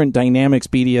feel different dynamics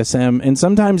BDSM, and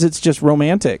sometimes it's just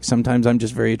romantic. Sometimes I'm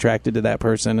just very attracted to that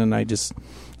person, and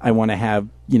I want to have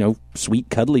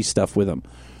sweet cuddly stuff with them.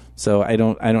 So I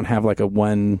don't have like a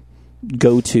one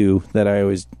go-to that I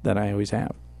always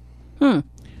have.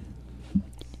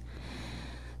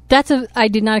 I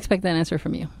did not expect that answer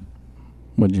from you.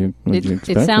 What'd you expect?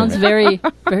 It sounds very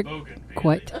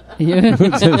quite.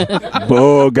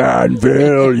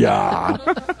 Bougainvillea.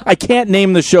 I can't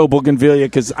name the show Bougainvillea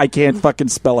because I can't fucking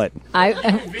spell it. I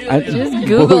just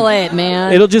Google it,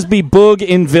 man. It'll just be Boog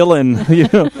in Villain.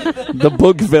 The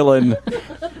Boog Villain.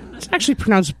 It's actually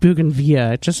pronounced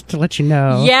Bougainvillea, just to let you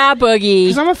know. Yeah, Boogie.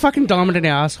 Because I'm a fucking dominant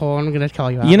asshole, and I'm going to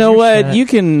call you out. You know what? Shit. You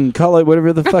can call it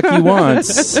whatever the fuck you want.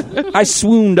 I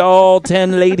swooned all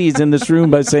 10 ladies in this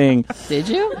room by saying... Did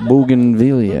you?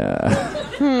 Bougainvillea.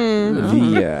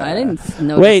 I didn't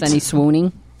notice any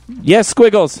swooning. Yes,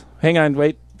 Squiggles. Hang on,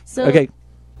 wait. Okay.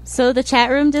 So the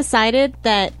chat room decided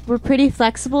that we're pretty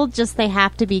flexible, just they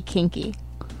have to be kinky.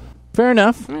 Fair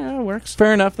enough. Yeah, it works.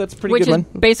 Fair enough. That's a pretty good one.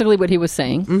 Which is basically what he was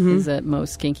saying, is that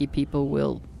most kinky people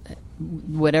will...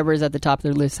 Whatever is at the top of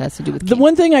their list has to do with kink. The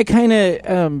one thing I kind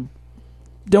of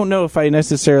don't know if I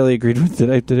necessarily agreed with,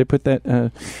 did I put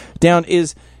that down,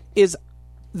 is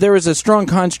there is a strong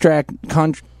contract...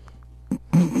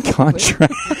 What are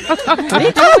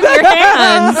you doing with your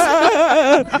hands?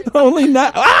 Only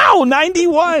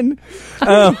 91.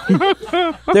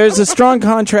 There's a strong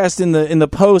contrast in the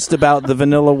post about the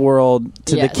vanilla world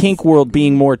to the kink world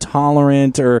being more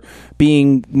tolerant or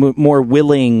being more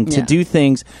willing to do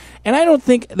things. And I don't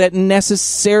think that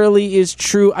necessarily is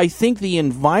true. I think the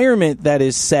environment that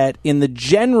is set in the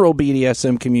general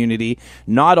BDSM community,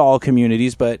 not all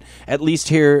communities, but at least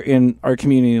here in our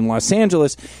community in Los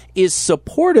Angeles, is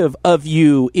supportive of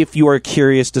you. If you are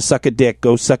curious to suck a dick,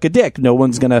 go suck a dick. No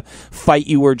one's going to fight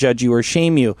you or judge you or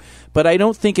shame you. But I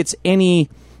don't think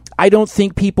I don't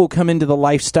think people come into the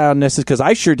lifestyle necessarily, because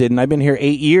I sure didn't. I've been here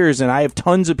 8 years, and I have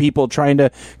tons of people trying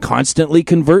to constantly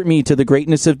convert me to the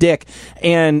greatness of dick,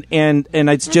 and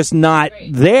it's just not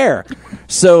there.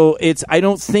 So I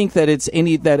don't think that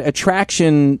that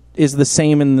attraction is the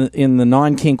same in the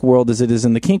non-kink world as it is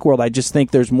in the kink world. I just think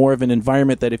there's more of an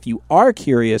environment that if you are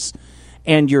curious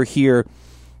and you're here,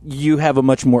 you have a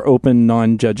much more open,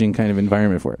 non-judging kind of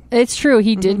environment for it. It's true.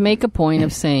 He did make a point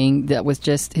of saying that was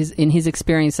just in his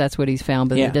experience, that's what he's found,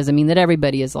 but it doesn't mean that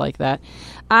everybody is like that.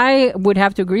 I would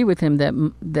have to agree with him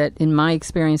that in my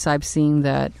experience, I've seen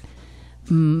that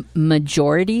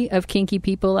majority of kinky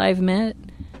people I've met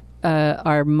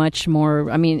are much more,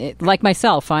 I mean, like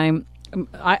myself, I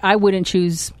wouldn't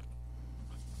choose,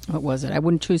 what was it? I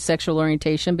wouldn't choose sexual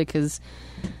orientation because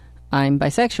I'm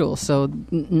bisexual, so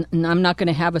I'm not going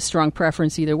to have a strong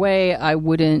preference either way. I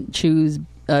wouldn't choose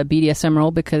a BDSM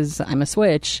role because I'm a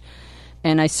switch,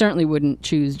 and I certainly wouldn't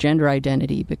choose gender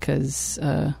identity because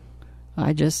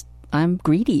I'm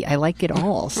greedy. I like it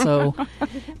all. So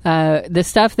the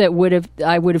stuff that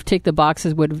I would have ticked the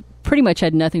boxes would have pretty much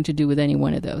had nothing to do with any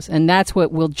one of those, and that's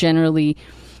what will generally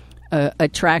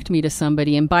attract me to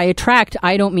somebody. And by attract,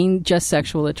 I don't mean just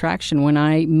sexual attraction. When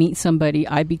I meet somebody,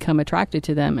 I become attracted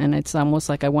to them, and it's almost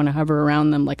like I want to hover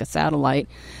around them like a satellite.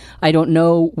 I don't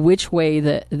know which way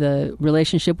the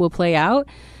relationship will play out.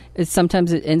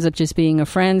 Sometimes it ends up just being a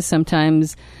friend.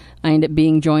 Sometimes I end up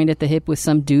being joined at the hip with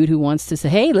some dude who wants to say,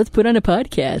 hey, let's put on a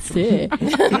podcast.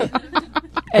 Yeah.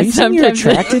 Are you saying you're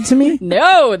attracted to me?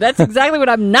 No, that's exactly what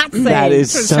I'm not saying. That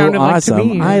is so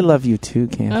awesome. Like I love you too,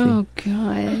 Kathy. Oh,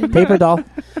 God. Paper doll.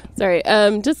 Sorry.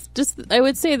 Just I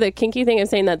would say the kinky thing of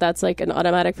saying that's like an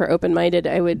automatic for open-minded.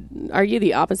 I would argue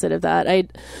the opposite of that.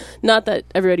 Not that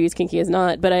everybody who's kinky is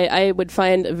not, but I would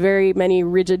find very many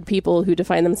rigid people who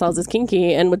define themselves as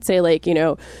kinky and would say, like, you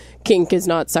know, kink is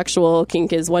not sexual.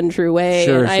 Kink is one true way.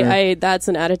 Sure, and that's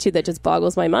an attitude that just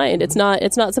boggles my mind. It's not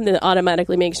something that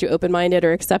automatically makes you open-minded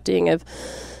or accepting of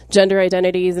gender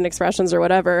identities and expressions or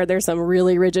whatever. There's some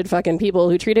really rigid fucking people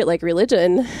who treat it like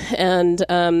religion and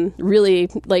really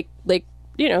like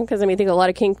you know, because I mean, I think a lot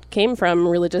of kink came from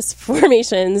religious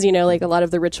formations. You know, like a lot of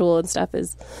the ritual and stuff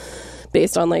is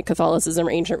based on like Catholicism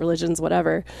or ancient religions,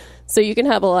 whatever. So you can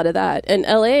have a lot of that. In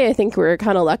LA, I think we're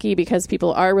kind of lucky because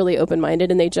people are really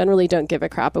open-minded and they generally don't give a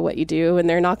crap of what you do and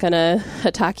they're not going to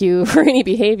attack you for any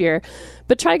behavior.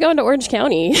 But try going to Orange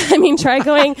County. I mean, try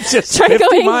going just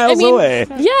 50 miles away.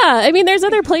 Yeah, I mean, there's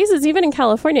other places, even in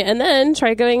California, and then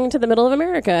try going to the middle of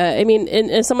America. I mean,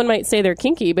 and someone might say they're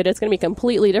kinky, but it's going to be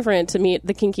completely different to meet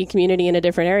the kinky community in a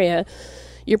different area.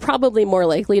 You're probably more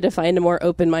likely to find a more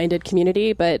open-minded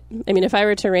community. But, I mean, if I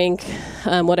were to rank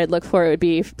what I'd look for, it would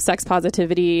be sex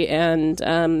positivity and,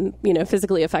 you know,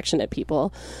 physically affectionate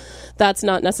people. That's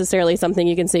not necessarily something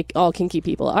you can say all kinky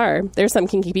people are. There's some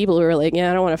kinky people who are like,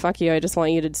 yeah, I don't want to fuck you. I just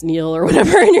want you to kneel or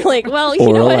whatever. And you're like, well,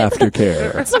 you know what?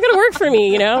 Aftercare. It's not going to work for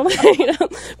me, you know?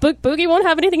 Boogie won't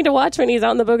have anything to watch when he's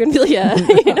out in the bougainvillea.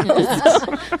 You know?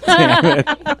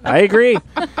 I agree.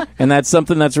 And that's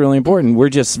something that's really important. We're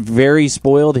just very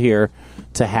spoiled here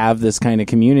to have this kind of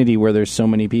community where there's so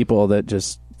many people that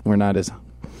just, we're not as...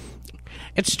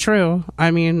 It's true.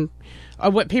 I mean...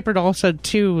 what Paper Doll said,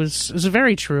 too, is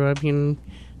very true. I mean,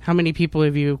 how many people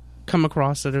have you come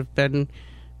across that have been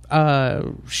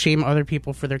shame other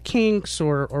people for their kinks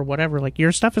or whatever? Like,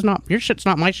 your shit's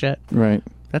not my shit. Right.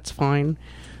 That's fine.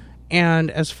 And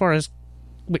as far as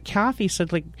what Kathy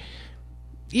said, like,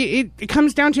 it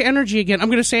comes down to energy again. I'm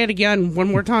going to say it again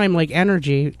one more time, like,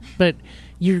 energy. But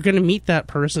you're going to meet that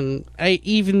person.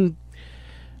 You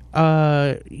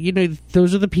know,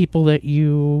 those are the people that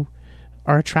you...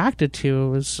 are attracted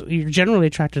to. You're generally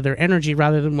attracted to their energy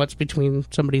rather than what's between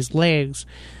somebody's legs.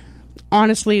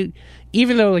 Honestly,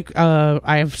 even though like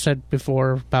I have said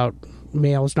before about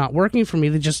males not working for me,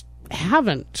 they just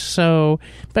haven't. So,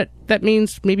 but that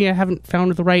means maybe I haven't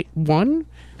found the right one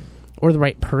or the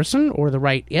right person or the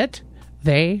right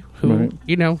you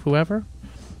know, whoever.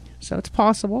 So it's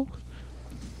possible.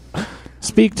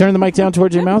 Speak, turn the mic down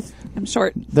towards your mouth. I'm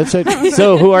short. That's it.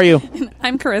 So who are you?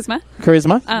 I'm Charisma.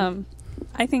 Charisma?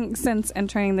 I think since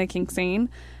entering the kink scene,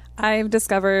 I've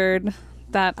discovered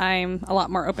that I'm a lot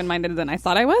more open-minded than I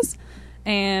thought I was.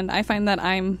 And I find that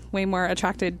I'm way more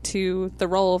attracted to the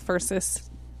role versus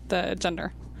the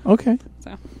gender. Okay.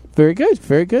 So. Very good.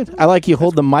 Very good. I like you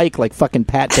hold the mic like fucking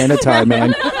Pat Benatar,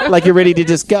 man. Like you're ready to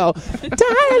just go.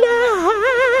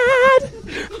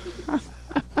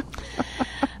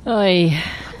 Oy.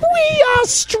 We are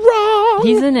strong.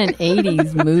 He's in an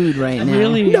 80s mood right now.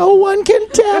 Really? No one can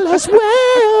tell us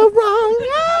we're wrong.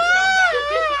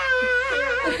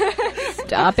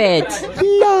 Stop it.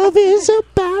 Love is a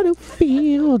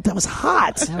battlefield. That was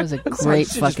hot. That was a great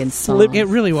fucking song. It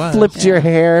really was. Flipped your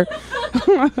hair.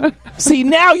 See,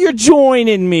 now you're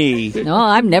joining me. No,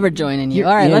 I'm never joining you.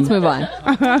 All right, let's move on.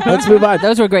 Let's move on.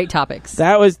 Those were great topics.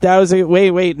 That was a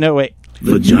wait.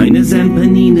 Vaginas and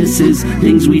penises,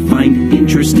 things we find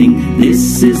interesting.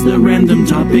 This is the random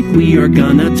topic we are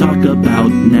gonna talk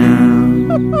about now.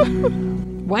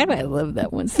 Why do I love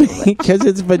that one so much? Because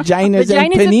it's vaginas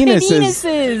and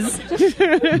penises.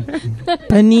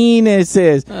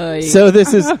 Penises. Oh, yeah. So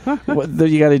this is...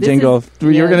 you got a jingle.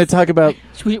 You're going to talk about...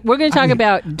 We're going to talk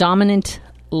about dominant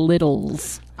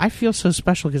littles. I feel so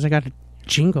special because I got a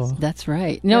jingle. That's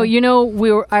right. No,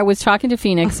 I was talking to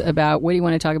Phoenix about what do you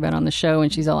want to talk about on the show,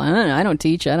 and she's all, I don't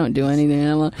teach, I don't do anything.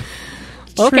 And I'm like,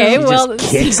 okay, well, just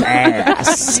kicks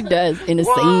ass. She does in a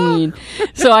scene.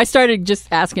 So I started just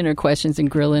asking her questions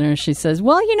and grilling her. She says,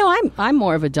 "Well, I'm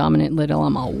more of a dominant little."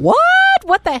 I'm all, "What?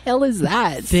 What the hell is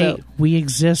that?" We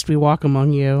exist. We walk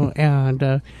among you,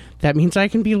 and that means I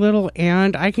can be little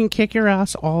and I can kick your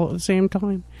ass all at the same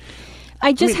time.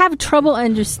 I just have trouble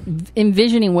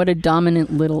envisioning what a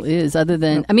dominant little is. Other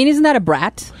than, isn't that a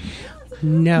brat?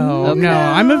 No, no.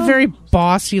 I'm a very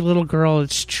bossy little girl.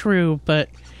 It's true, but.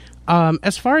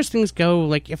 As far as things go,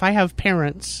 like if I have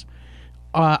parents,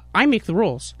 I make the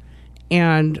rules,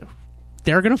 and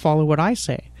they're going to follow what I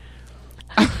say.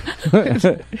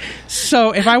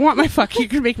 So if I want my fuck, you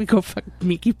can make me go fuck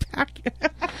Mickey Pack.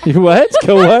 What?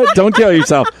 Go what? Don't kill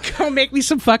yourself. Go make me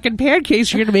some fucking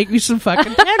pancakes. You're going to make me some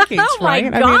fucking pancakes, oh right?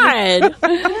 God.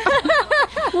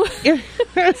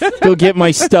 Go get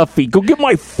my stuffy. Go get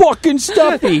my fucking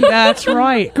stuffy. That's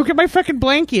right. Go get my fucking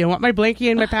blankie. I want my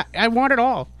blankie and my I want it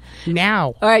all.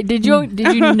 Now. All right. Did you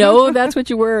know that's what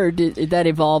you were, or did that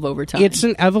evolve over time? It's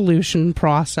an evolution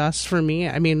process for me.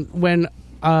 I mean, when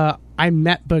I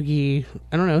met Boogie,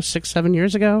 I don't know, 6-7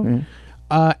 years ago,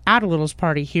 at a Littles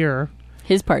party here.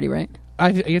 His party, right?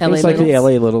 It was like the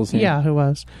LA Littles. Yeah, it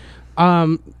was.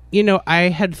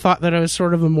 I had thought that I was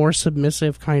sort of a more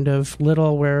submissive kind of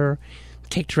little where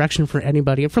take direction for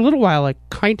anybody. And for a little while, I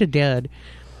kind of did.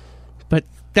 But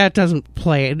that doesn't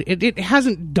play. It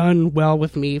hasn't done well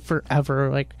with me forever.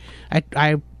 Like,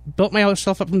 I built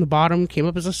myself up from the bottom, came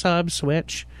up as a sub,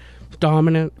 switch,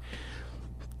 dominant.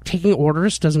 Taking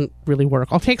orders doesn't really work.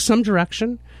 I'll take some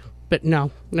direction, but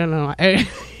no.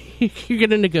 You're going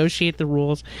to negotiate the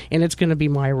rules, and it's going to be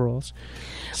my rules.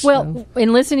 Well,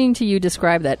 in listening to you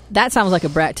describe that sounds like a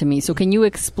brat to me. So can you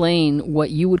explain what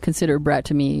you would consider a brat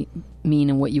to me mean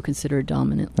and what you consider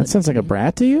dominant? That sounds like a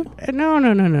brat to you? No.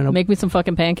 Make me some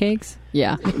fucking pancakes?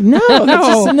 Yeah. No,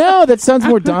 that sounds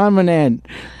more dominant.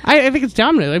 I think it's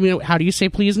dominant. I mean, how do you say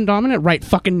please and dominant? Right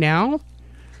fucking now?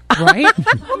 Right?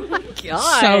 Oh my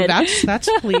God. So that's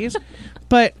please.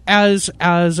 But as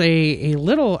a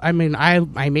little, I mean,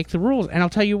 I make the rules, and I'll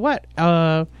tell you what.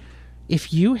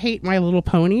 If you hate My Little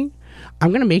Pony,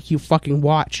 I'm gonna make you fucking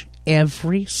watch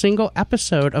every single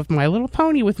episode of My Little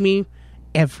Pony with me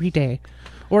every day,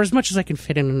 or as much as I can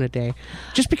fit in a day.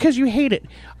 Just because you hate it,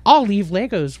 I'll leave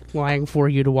Legos lying for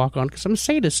you to walk on because I'm a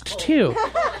sadist too.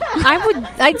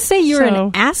 I'd say you're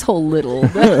an asshole little.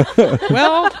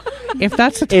 Well, if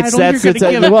that's the title you're going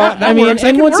to give it, well, I mean,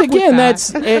 and once again,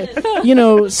 that's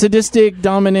sadistic,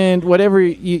 dominant, whatever.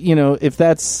 If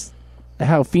that's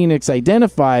how Phoenix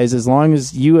identifies, as long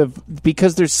as you have,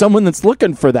 because there's someone that's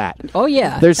looking for that. Oh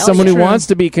yeah, there's someone who wants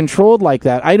to be controlled like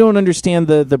that. I don't understand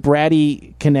the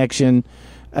bratty connection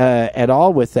at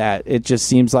all with that. It just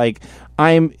seems like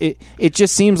it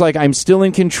just seems like I'm still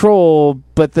in control,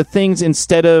 but the things,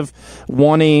 instead of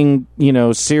wanting,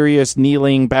 serious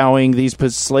kneeling, bowing, these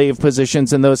slave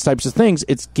positions and those types of things,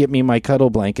 it's get me my cuddle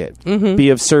blanket, be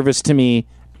of service to me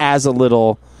as a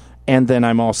little, and then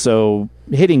I'm also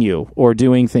hitting you or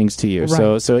doing things to you.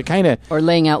 Right. So it kind of, or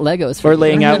laying out Legos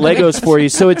for you.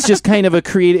 So it's just kind of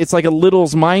it's like a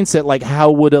little's mindset. Like, how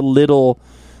would a little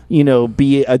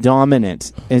be a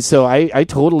dominant? And so I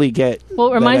totally get.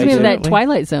 Well, it reminds me of that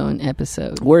Twilight Zone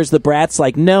episode. Where's the brat's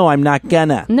like, no, I'm not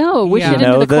gonna. No, wish it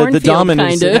into the cornfield,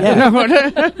 dominance, kind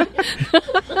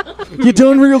of. You're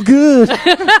doing real good.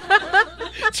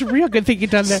 It's a real good thing you've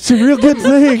done that. It's a real good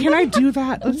thing. Can I do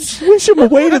that? Wish him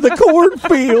away to the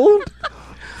cornfield.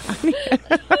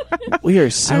 We are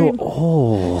so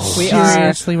old.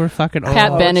 Seriously, we're fucking old.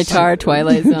 Pat Benatar,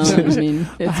 Twilight Zone.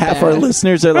 Half our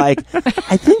listeners are like,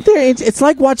 I think it's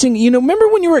like watching, remember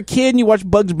when you were a kid and you watched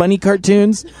Bugs Bunny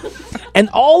cartoons? And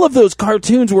all of those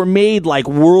cartoons were made like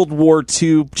World War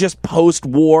II, just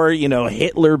post-war,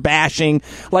 Hitler bashing,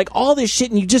 like all this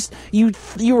shit, and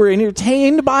you were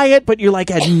entertained by it, but you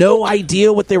had no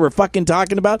idea what they were fucking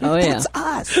talking about. Oh, yeah. That's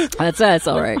us. That's us,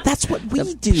 all right. That's what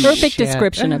we do. Perfect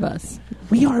description of us.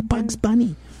 We are Bugs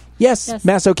Bunny. Yes.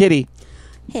 Masso Kitty.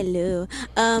 Hello.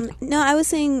 No, I was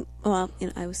saying, I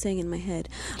was saying in my head,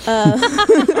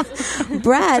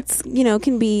 brats,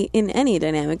 can be in any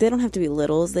dynamic. They don't have to be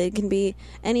littles. They can be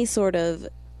any sort of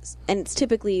and it's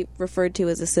typically referred to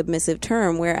as a submissive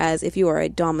term, whereas if you are a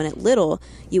dominant little,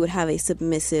 you would have a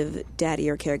submissive daddy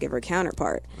or caregiver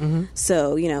counterpart. Mm-hmm.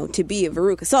 So, to be a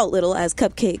Veruca Salt little, as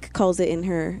Cupcake calls it in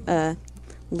her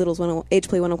Little's Age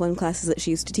Play 101 classes that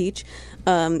she used to teach,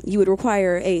 you would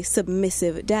require a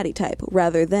submissive daddy type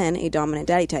rather than a dominant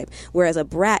daddy type, whereas a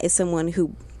brat is someone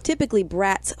who typically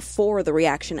brats for the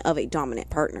reaction of a dominant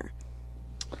partner.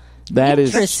 That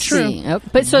is true.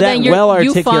 But so that then well you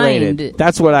articulated. find,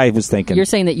 That's what I was thinking. You're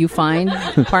saying that you find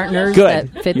partners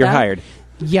Good. that fit You're that? hired.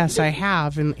 Yes, I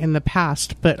have in the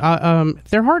past, but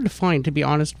they're hard to find, to be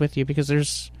honest with you, because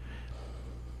there's,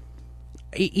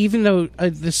 even though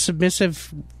the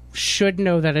submissive should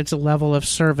know that it's a level of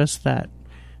service that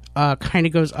kind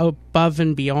of goes above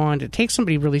and beyond, it takes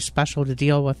somebody really special to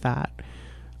deal with that.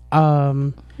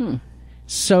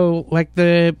 So,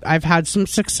 I've had some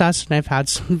success and I've had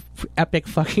some epic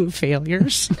fucking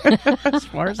failures. As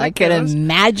far as I can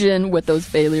imagine what those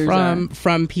failures are.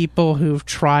 From people who've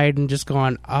tried and just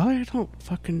gone, I don't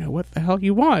fucking know what the hell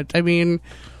you want. I mean,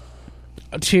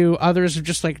 to others who are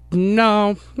just like,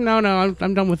 no,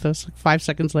 I'm done with this. 5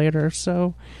 seconds later.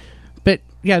 So, but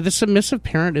yeah, the submissive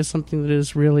parent is something that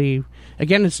is really,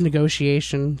 again, it's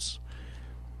negotiations,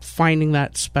 finding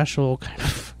that special kind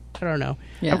of, I don't know.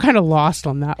 Yeah. I'm kind of lost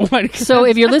on that one. So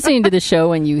if you're listening to the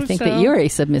show and you think that you're a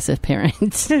submissive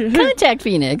parent, contact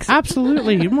Phoenix.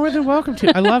 Absolutely. You're more than welcome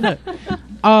to. I love it.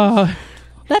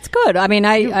 That's good. I mean,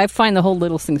 I find the whole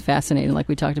Littles thing fascinating, like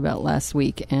we talked about last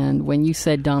week. And when you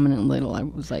said dominant little, I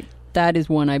was like, that is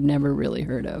one I've never really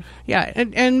heard of. Yeah,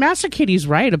 and Master Kitty's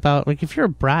right about, if you're a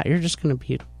brat, you're just going to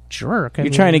be a jerk. You're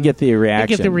trying to get the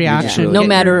reaction. Get the reaction. Yeah. No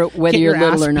matter whether you're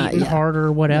little or not. Yeah. Harder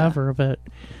or whatever, but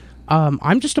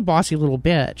I'm just a bossy little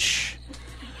bitch.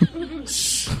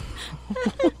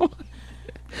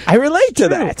 I relate to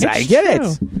that. I get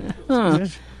it. Huh.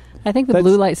 I think the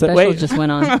blue light special just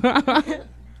went on.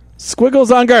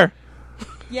 Squiggles Unger.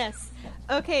 Yes.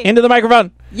 Okay. Into the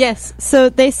microphone. Yes. So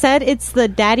they said it's the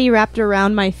daddy wrapped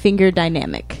around my finger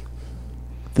dynamic.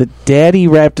 The daddy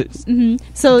wrapped... Mm-hmm.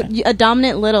 So a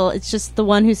dominant little, it's just the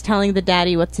one who's telling the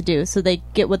daddy what to do, so they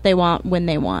get what they want when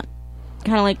they want.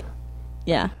 Kind of like,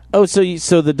 yeah. Oh,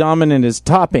 so the dominant is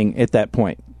topping at that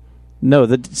point. No,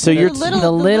 the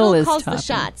little is calls topping. the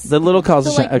shots. The little calls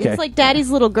the shots. Okay. It's like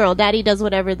daddy's little girl. Daddy does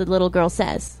whatever the little girl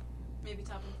says.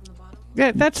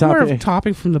 Yeah, that's more of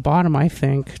topping from the bottom, I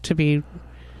think, to be...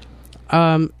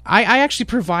 I actually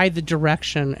provide the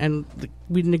direction, and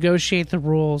we negotiate the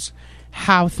rules,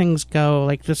 how things go.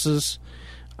 Like, this is...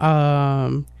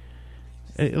 let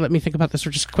me think about this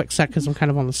for just a quick sec, because I'm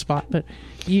kind of on the spot. But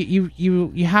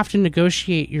you have to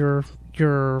negotiate your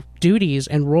duties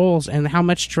and roles and how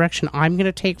much direction I'm going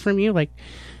to take from you. Like,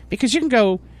 because you can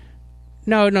go,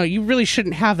 no, you really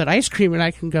shouldn't have that ice cream, and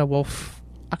I can go, well...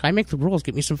 I make the rules.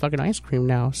 Get me some fucking ice cream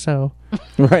now. So,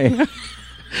 right.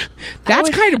 That's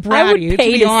kind of bratty, to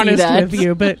be honest with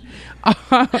you. But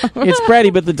it's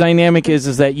bratty. But the dynamic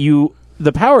is that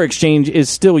the power exchange is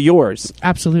still yours.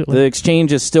 Absolutely, the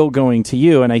exchange is still going to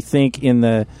you. And I think in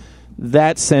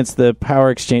that sense, the power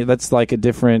exchange that's like a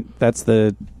different. That's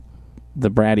the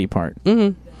bratty part.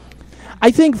 Mm-hmm. I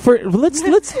think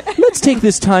let's take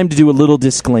this time to do a little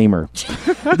disclaimer.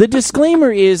 The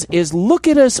disclaimer is look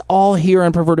at us all here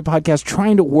on Perverted Podcast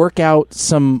trying to work out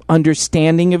some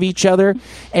understanding of each other,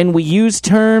 and we use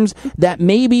terms that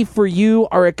maybe for you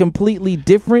are a completely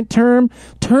different term.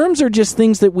 Terms are just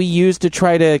things that we use to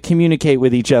try to communicate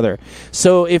with each other.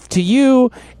 So if to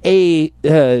you a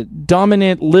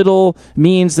dominant little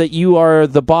means that you are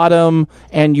the bottom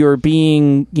and you're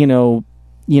being,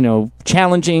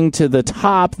 challenging to the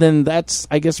top, then that's,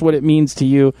 I guess, what it means to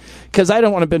you. Because I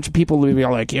don't want a bunch of people to be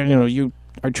like, you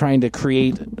are trying to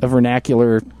create a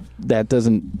vernacular that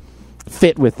doesn't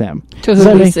fit with them.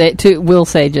 We'll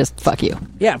say just fuck you.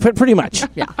 Yeah, pretty much.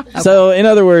 Yeah. Okay. So, in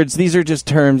other words, these are just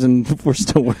terms, and we're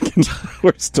still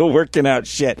working out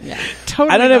shit. Yeah. Totally.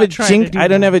 I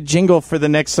don't have a jingle for the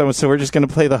next one, so we're just going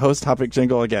to play the host topic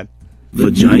jingle again.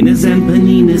 Vaginas and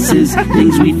penises,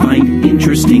 things we find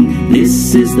interesting.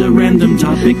 This is the random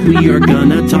topic we are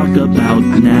gonna talk about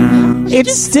now.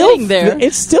 It's still there.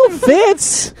 It still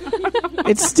fits.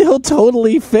 It still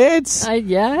totally fits.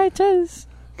 Yeah, it does.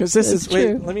 Because this is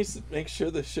true. Wait. Let me make sure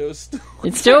the show's still.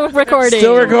 It's still recording.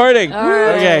 Still recording. All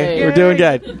right. Okay, we're doing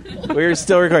good. We're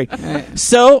still recording. Right.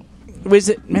 So. Was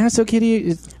it Masso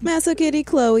Kitty? Masso Kitty,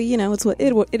 Chloe. It's what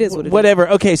it is. What it Whatever.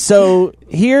 is. Okay, so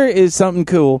here is something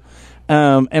cool.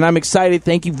 And I'm excited.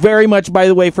 Thank you very much, by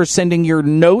the way, for sending your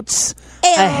notes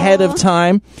ahead of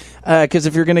time. because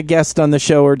if you're going to guest on the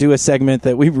show or do a segment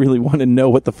that we really want to know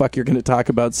what the fuck you're going to talk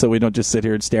about so we don't just sit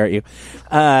here and stare at you.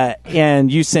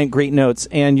 And you sent great notes,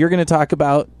 and you're going to talk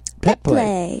about pet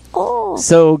play. Oh.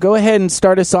 So go ahead and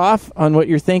start us off on what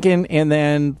you're thinking, and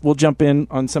then we'll jump in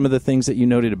on some of the things that you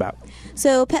noted about.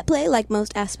 So pet play, like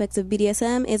most aspects of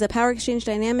BDSM, is a power exchange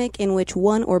dynamic in which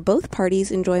one or both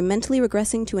parties enjoy mentally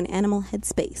regressing to an animal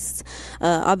headspace.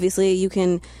 Obviously, you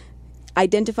can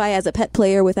identify as a pet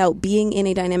player without being in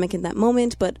a dynamic in that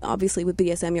moment, but obviously with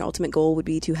BDSM, your ultimate goal would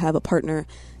be to have a partner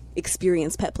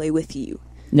experience pet play with you.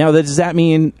 Now, does that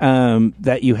mean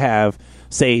that you have,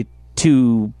 say,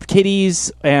 two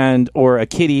kitties or a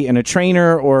kitty and a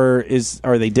trainer, or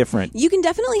are they different? You can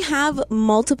definitely have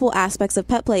multiple aspects of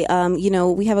pet play.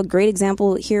 We have a great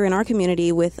example here in our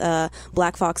community with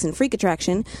Black Fox and Freak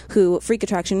Attraction, Freak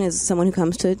Attraction is someone who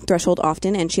comes to Threshold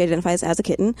often, and she identifies as a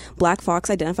kitten. Black Fox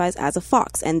identifies as a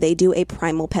fox, and they do a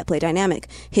primal pet play dynamic.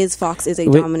 His fox is a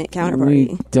dominant counterparty.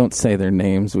 We don't say their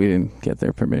names. We didn't get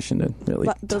their permission to really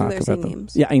those talk are their about same them.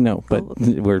 names. Yeah, I know, but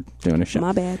we're doing a show.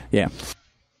 My bad. Yeah.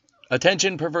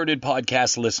 Attention Perverted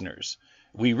Podcast listeners.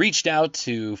 We reached out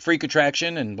to Freak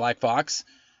Attraction and Black Fox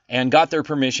and got their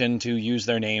permission to use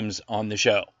their names on the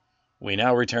show. We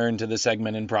now return to the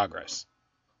segment in progress.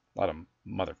 A lot of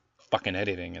motherfucking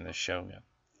editing in this show. Yeah.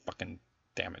 Fucking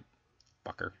damn it.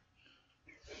 Fucker.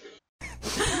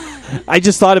 I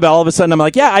just thought about all of a sudden, I'm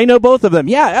like, yeah, I know both of them.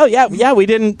 Yeah, yeah, we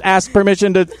didn't ask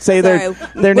permission to say their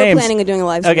names. We're planning on doing a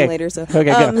live stream later. So. Okay,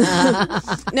 go.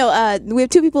 No, we have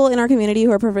two people in our community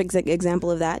who are a perfect example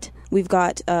of that. We've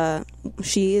got,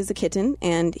 she is a kitten,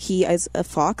 and he is a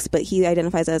fox, but he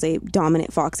identifies as a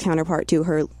dominant fox counterpart to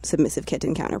her submissive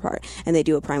kitten counterpart, and they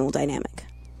do a primal dynamic.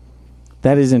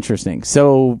 That is interesting.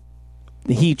 So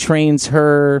he trains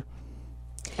her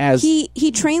as...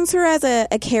 He trains her as a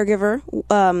caregiver.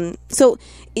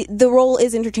 The role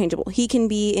is interchangeable. He can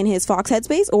be in his fox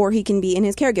headspace, or he can be in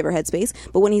his caregiver headspace.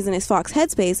 But when he's in his fox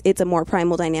headspace, it's a more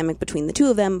primal dynamic between the two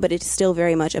of them, but it's still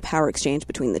very much a power exchange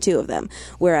between the two of them.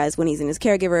 Whereas when he's in his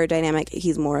caregiver dynamic,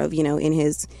 he's more of, in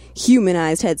his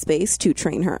humanized headspace to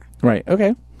train her. Right,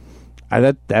 okay.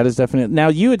 That is definitely... Now,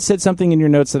 you had said something in your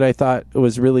notes that I thought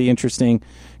was really interesting,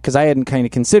 because I hadn't kind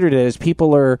of considered it, as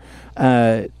people are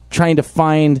trying to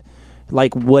find,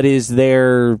 like, what is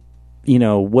their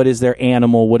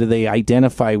animal, what do they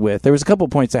identify with. There was a couple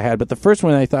points I had, but the first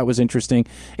one I thought was interesting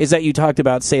is that you talked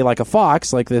about, say, like a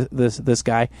fox, like this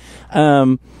guy,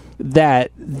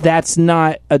 that's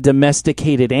not a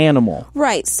domesticated animal.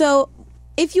 Right, so...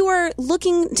 If you are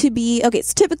looking to be... Okay,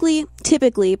 so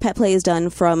typically pet play is done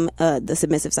from the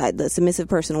submissive side. The submissive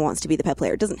person wants to be the pet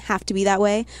player. It doesn't have to be that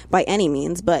way by any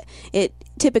means, but it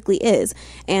typically is.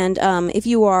 And if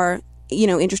you are,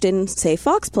 interested in, say,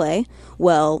 fox play,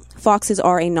 well, foxes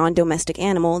are a non-domestic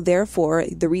animal. Therefore,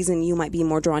 the reason you might be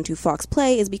more drawn to fox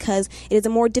play is because it is a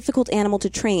more difficult animal to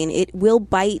train. It will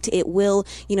bite. It will,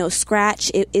 scratch.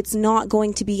 It's not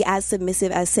going to be as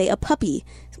submissive as, say, a puppy.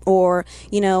 Or,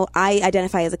 I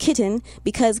identify as a kitten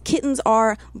because kittens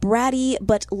are bratty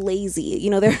but lazy.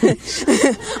 They're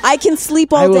I can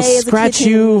sleep all day as a kitten. I will scratch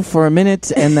you for a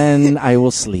minute and then I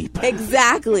will sleep.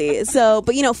 Exactly. So,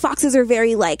 but foxes are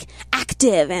very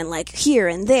active and here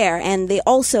and there, and they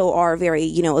also are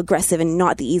very, aggressive and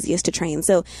not the easiest to train.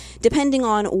 So, depending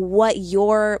on what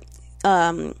your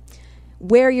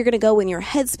where you're going to go in your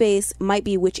headspace might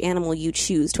be which animal you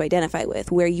choose to identify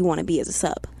with, where you want to be as a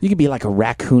sub. You could be like a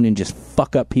raccoon and just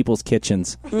fuck up people's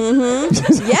kitchens.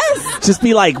 Mm-hmm. Yes. Just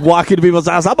be walking to people's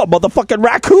house, I'm a motherfucking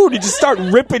raccoon, and just start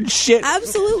ripping shit.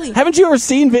 Absolutely. Haven't you ever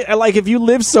seen, if you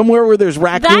live somewhere where there's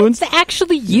raccoons? That's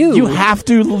actually you. You have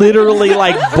to literally,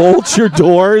 bolt your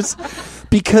doors.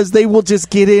 Because they will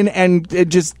just get in and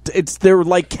they're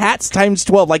like cats times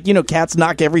 12. Cats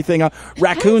knock everything off.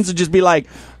 Raccoons would just be like...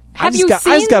 I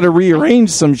just got to rearrange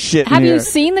some shit in here. Have you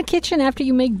seen the kitchen after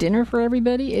you make dinner for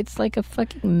everybody? It's like a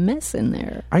fucking mess in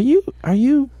there. Are you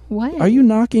what? Are you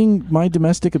knocking my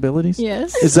domestic abilities?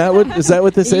 Yes. Is that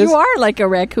what this is? You are like a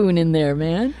raccoon in there,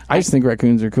 man. I just think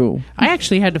raccoons are cool. I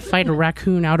actually had to fight a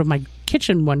raccoon out of my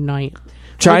kitchen one night.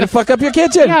 Trying to fuck up your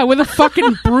kitchen. Yeah, with a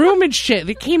fucking broom and shit.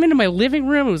 They came into my living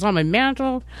room. It was on my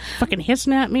mantle. Fucking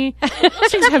hissing at me.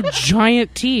 These things have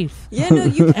giant teeth. Yeah, no,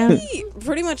 you can be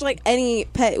pretty much like any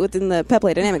pet within the pet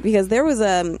play dynamic, because there was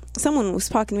someone was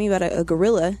talking to me about a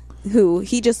gorilla who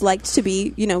he just liked to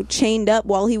be, chained up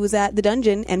while he was at the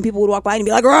dungeon, and people would walk by and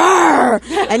be like, "Roar!"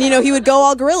 And, he would go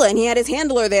all gorilla, and he had his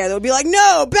handler there that would be like,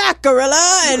 "No, back,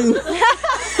 gorilla!" And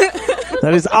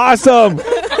that is awesome.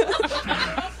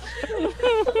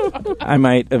 I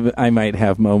might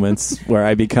have moments where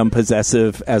I become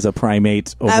possessive as a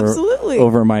primate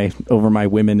over my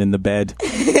women in the bed.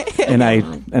 and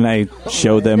I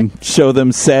show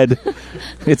them said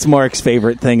it's Mark's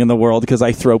favorite thing in the world because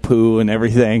I throw poo and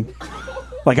everything.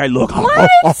 Like I look. What?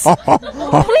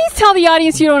 Please tell the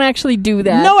audience you don't actually do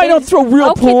that. No, I don't throw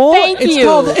real poo. Thank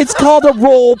you. It's called a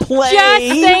role play.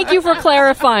 Just thank you for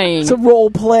clarifying. It's a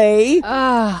role play.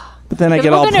 But then I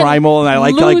get all primal and I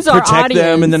like protect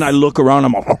them, and then I look around.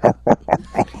 I'm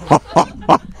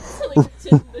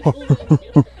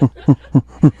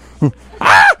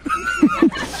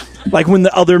like when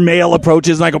the other male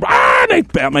approaches, and I go, and I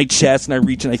bat my chest, and I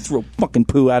reach and I throw fucking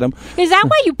poo at him. Is that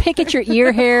why you pick at your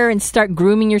ear hair and start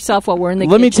grooming yourself while we're in the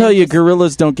kitchen? Let me tell you,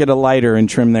 gorillas don't get a lighter and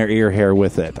trim their ear hair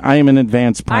with it. I am an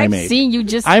advanced primate. I've seen you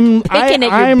just picking at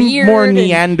your beard. I'm more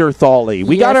Neanderthal-y.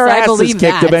 We got our asses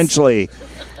kicked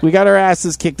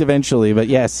eventually. But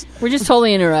yes. We're just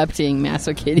totally interrupting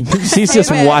Maso Kitty. She's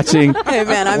just watching. Hey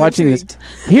man, I'm watching intrigued.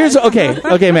 this. Here's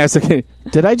okay, Maso Kitty.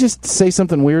 Did I just say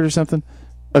something weird or something?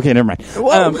 Okay, never mind.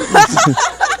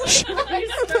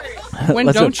 When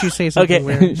don't you say something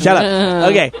weird? Shut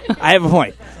up. Okay, I have a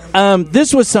point.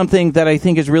 This was something that I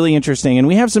think is really interesting, and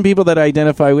we have some people that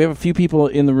identify. We have a few people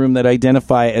in the room that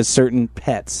identify as certain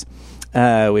pets. We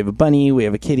have a bunny. We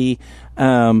have a kitty.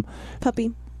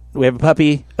 Puppy. We have a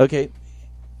puppy. Okay.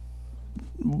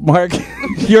 Mark,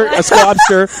 you're a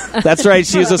squabster. That's right.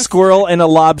 She is a squirrel and a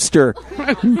lobster.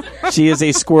 She is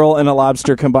a squirrel and a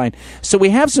lobster combined. So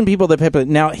we have some people that pick it.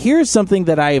 Now, here's something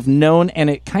that I have known, and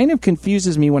it kind of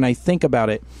confuses me when I think about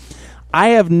it. I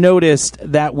have noticed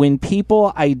that when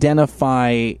people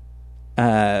identify,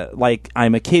 like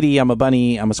I'm a kitty, I'm a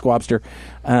bunny, I'm a squabster,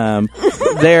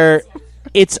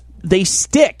 they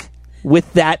stick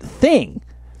with that thing.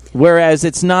 Whereas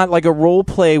it's not like a role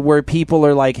play where people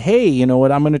are like, hey, you know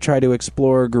what, I'm going to try to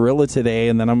explore gorilla today,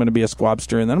 and then I'm going to be a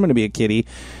squabster, and then I'm going to be a kitty,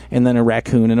 and then a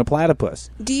raccoon and a platypus.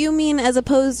 Do you mean as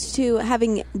opposed to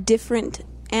having different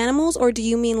animals, or do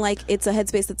you mean like it's a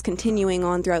headspace that's continuing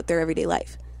on throughout their everyday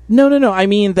life? No. I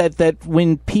mean that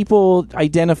when people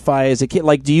identify as a kid,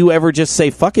 like, do you ever just say,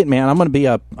 "Fuck it, man, I'm gonna be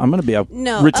a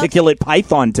reticulate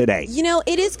python today"? You know,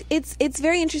 it's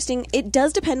very interesting. It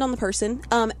does depend on the person.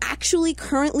 Actually,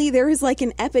 currently there is like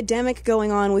an epidemic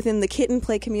going on within the kitten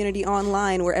play community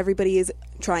online, where everybody is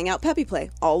trying out puppy play.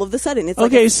 All of a sudden, it's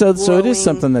okay. Like so it is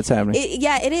something that's happening.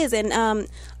 It is, and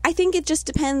I think it just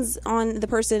depends on the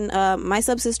person. My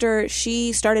stepsister,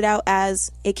 she started out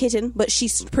as a kitten, but she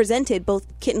presented both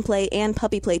kitten play and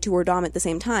puppy play to her dom at the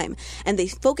same time, and they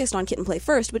focused on kitten play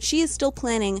first, but she is still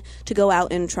planning to go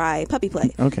out and try puppy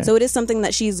play. Okay. So it is something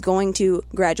that she's going to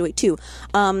graduate to.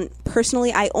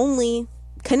 Personally, I only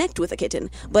connect with a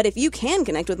kitten, but if you can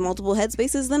connect with multiple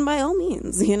headspaces, then by all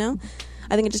means, you know?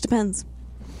 I think it just depends.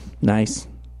 Nice.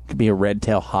 Could be a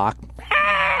red-tailed hawk.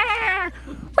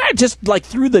 Just like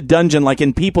through the dungeon, like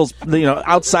in people's,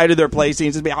 outside of their place,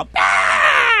 and just be all,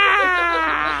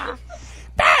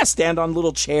 stand on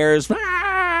little chairs,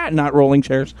 not rolling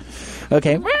chairs.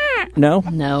 Okay.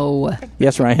 No.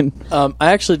 Yes, Ryan.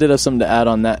 I actually did have something to add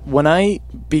on that. When I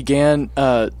began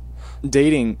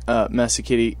dating Maso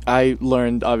Kitty, I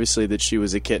learned obviously that she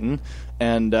was a kitten,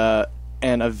 and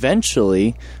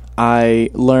eventually I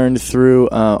learned through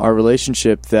our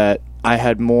relationship that I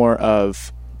had more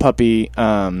of puppy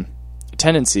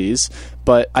tendencies,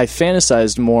 but I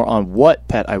fantasized more on what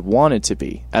pet I wanted to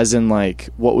be, as in like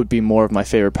what would be more of my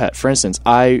favorite pet. For instance,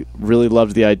 I really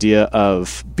loved the idea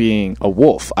of being a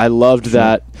wolf. I loved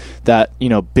that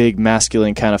big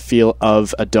masculine kind of feel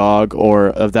of a dog, or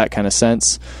of that kind of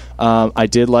sense. I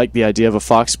did like the idea of a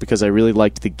fox because I really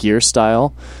liked the gear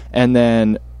style, and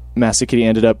then Maso Kitty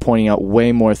ended up pointing out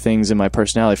way more things in my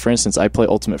personality. For instance, I play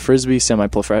ultimate frisbee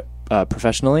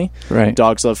professionally. Right.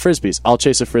 Dogs love frisbees. I'll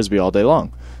chase a frisbee all day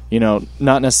long.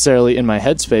 Not necessarily in my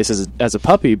headspace as a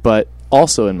puppy, but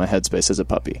also in my headspace as a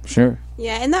puppy. Sure.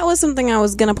 Yeah, and that was something I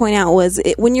was going to point out was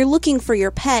when you're looking for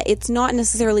your pet, it's not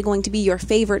necessarily going to be your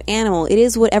favorite animal. It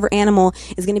is whatever animal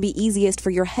is going to be easiest for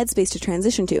your headspace to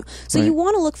transition to. So you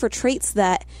want to look for traits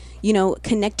that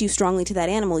connect you strongly to that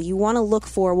animal. You want to look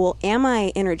for, well, am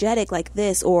I energetic like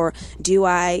this, or do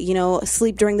I,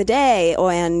 sleep during the day,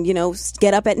 and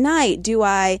get up at night? Do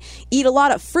I eat a lot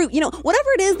of fruit? Whatever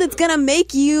it is that's going to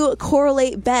make you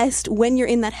correlate best when you're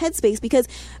in that headspace, because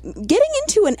getting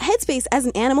into a headspace as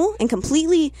an animal and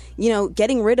completely,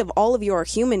 getting rid of all of your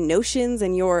human notions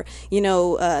and your,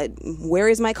 where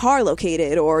is my car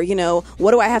located, or,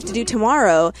 what do I have to do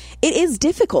tomorrow? It is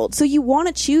difficult. So you want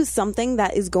to choose something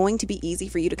that is going to be easy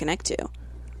for you to connect to.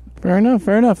 Fair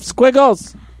enough.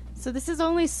 Squiggles. So this is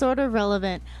only sort of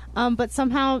relevant, but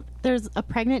somehow there's a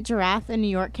pregnant giraffe in New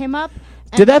York came up.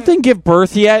 Did that thing give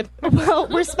birth yet? Well,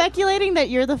 we're speculating that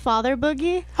you're the father,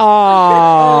 Boogie.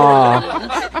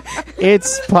 Oh,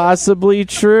 it's possibly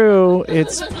true.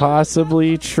 It's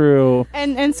possibly true.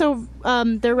 And so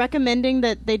they're recommending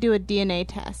that they do a DNA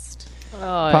test.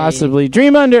 Possibly.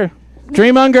 Dreamhunger.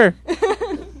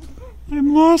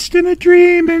 I'm lost in a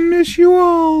dream and miss you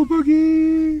all,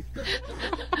 Boogie.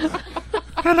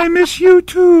 And I miss you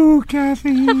too,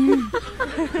 Kathy.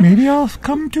 Maybe I'll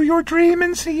come to your dream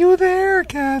and see you there,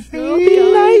 Kathy. That'll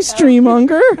be nice,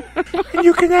 Dreamhunger. And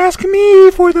you can ask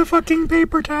me for the fucking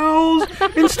paper towels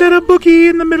instead of Boogie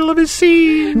in the middle of his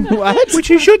scene. What? Which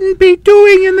he shouldn't be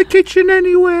doing in the kitchen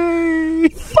anyway.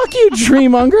 Fuck you,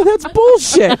 Dreamhunger. That's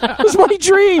bullshit. It was my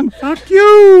dream. Fuck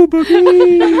you,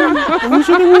 Boogie. Those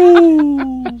are the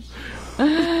rules.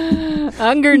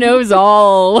 Unger knows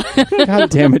all.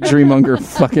 God damn it, Dreamhunger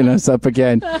fucking us up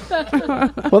again.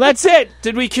 Well, that's it.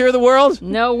 Did we cure the world?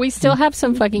 No, we still have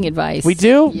some fucking advice. We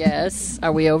do? Yes.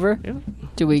 Are we over? Yeah.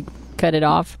 Do we cut it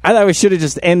off? I thought we should have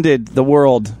just ended the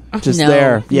world just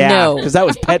there. Yeah, because that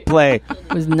was pet play.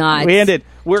 It was not. We ended.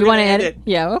 Do you want to end it?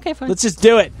 Yeah. Okay. Fine. Let's just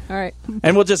do it. All right.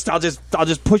 And I'll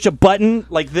just push a button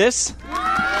like this.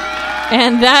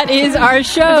 And that is our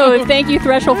show. Thank you,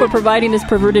 Threshold, for providing this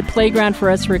perverted playground for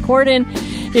us to record in.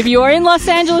 If you are in Los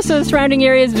Angeles or the surrounding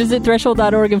areas, visit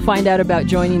Threshold.org and find out about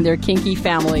joining their kinky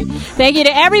family. Thank you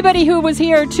to everybody who was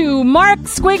here, to Mark,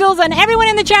 Squiggles, and everyone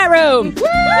in the chat room. Woo!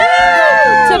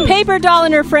 To Paper Doll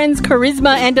and her friends,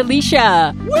 Charisma and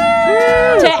Alicia. Woo!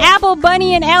 To Apple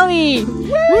Bunny and Ellie.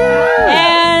 Woo!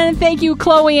 And thank you,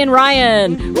 Chloe and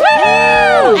Ryan. Woo!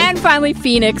 And finally,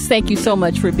 Phoenix. Thank you so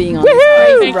much for being on this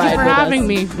crazy ride for having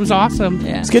me. It was awesome.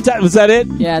 Yeah. It's good time. Was that it?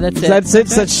 Yeah, that's it. That's it.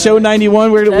 That's show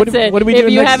 91. What do we do?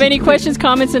 If you have any questions,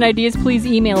 comments, and ideas, please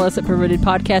email us at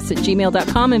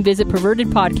pervertedpodcast@gmail.com and visit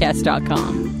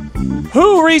pervertedpodcast.com.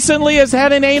 Who recently has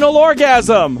had an anal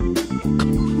orgasm?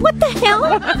 What the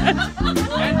hell?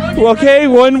 Okay,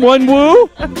 one woo.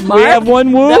 Mark? We have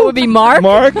one woo. That would be Mark.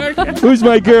 Mark, who's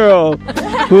my girl?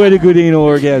 Who had a good anal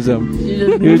orgasm? She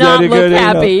does not look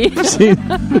happy.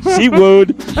 She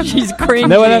wooed. She's cringing.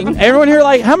 No one, everyone here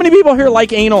like? How many people here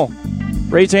like anal?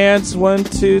 Raise hands. 1,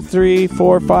 2, 3,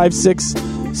 4, 5, 6,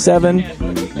 7,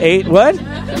 8. What?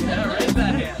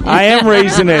 I am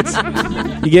raising it.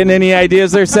 You getting any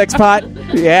ideas there, sex pot?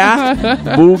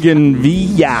 Yeah?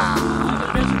 Bougainvillea.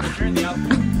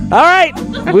 All right.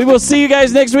 We will see you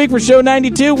guys next week for show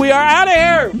 92. We are out of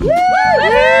here. Woo!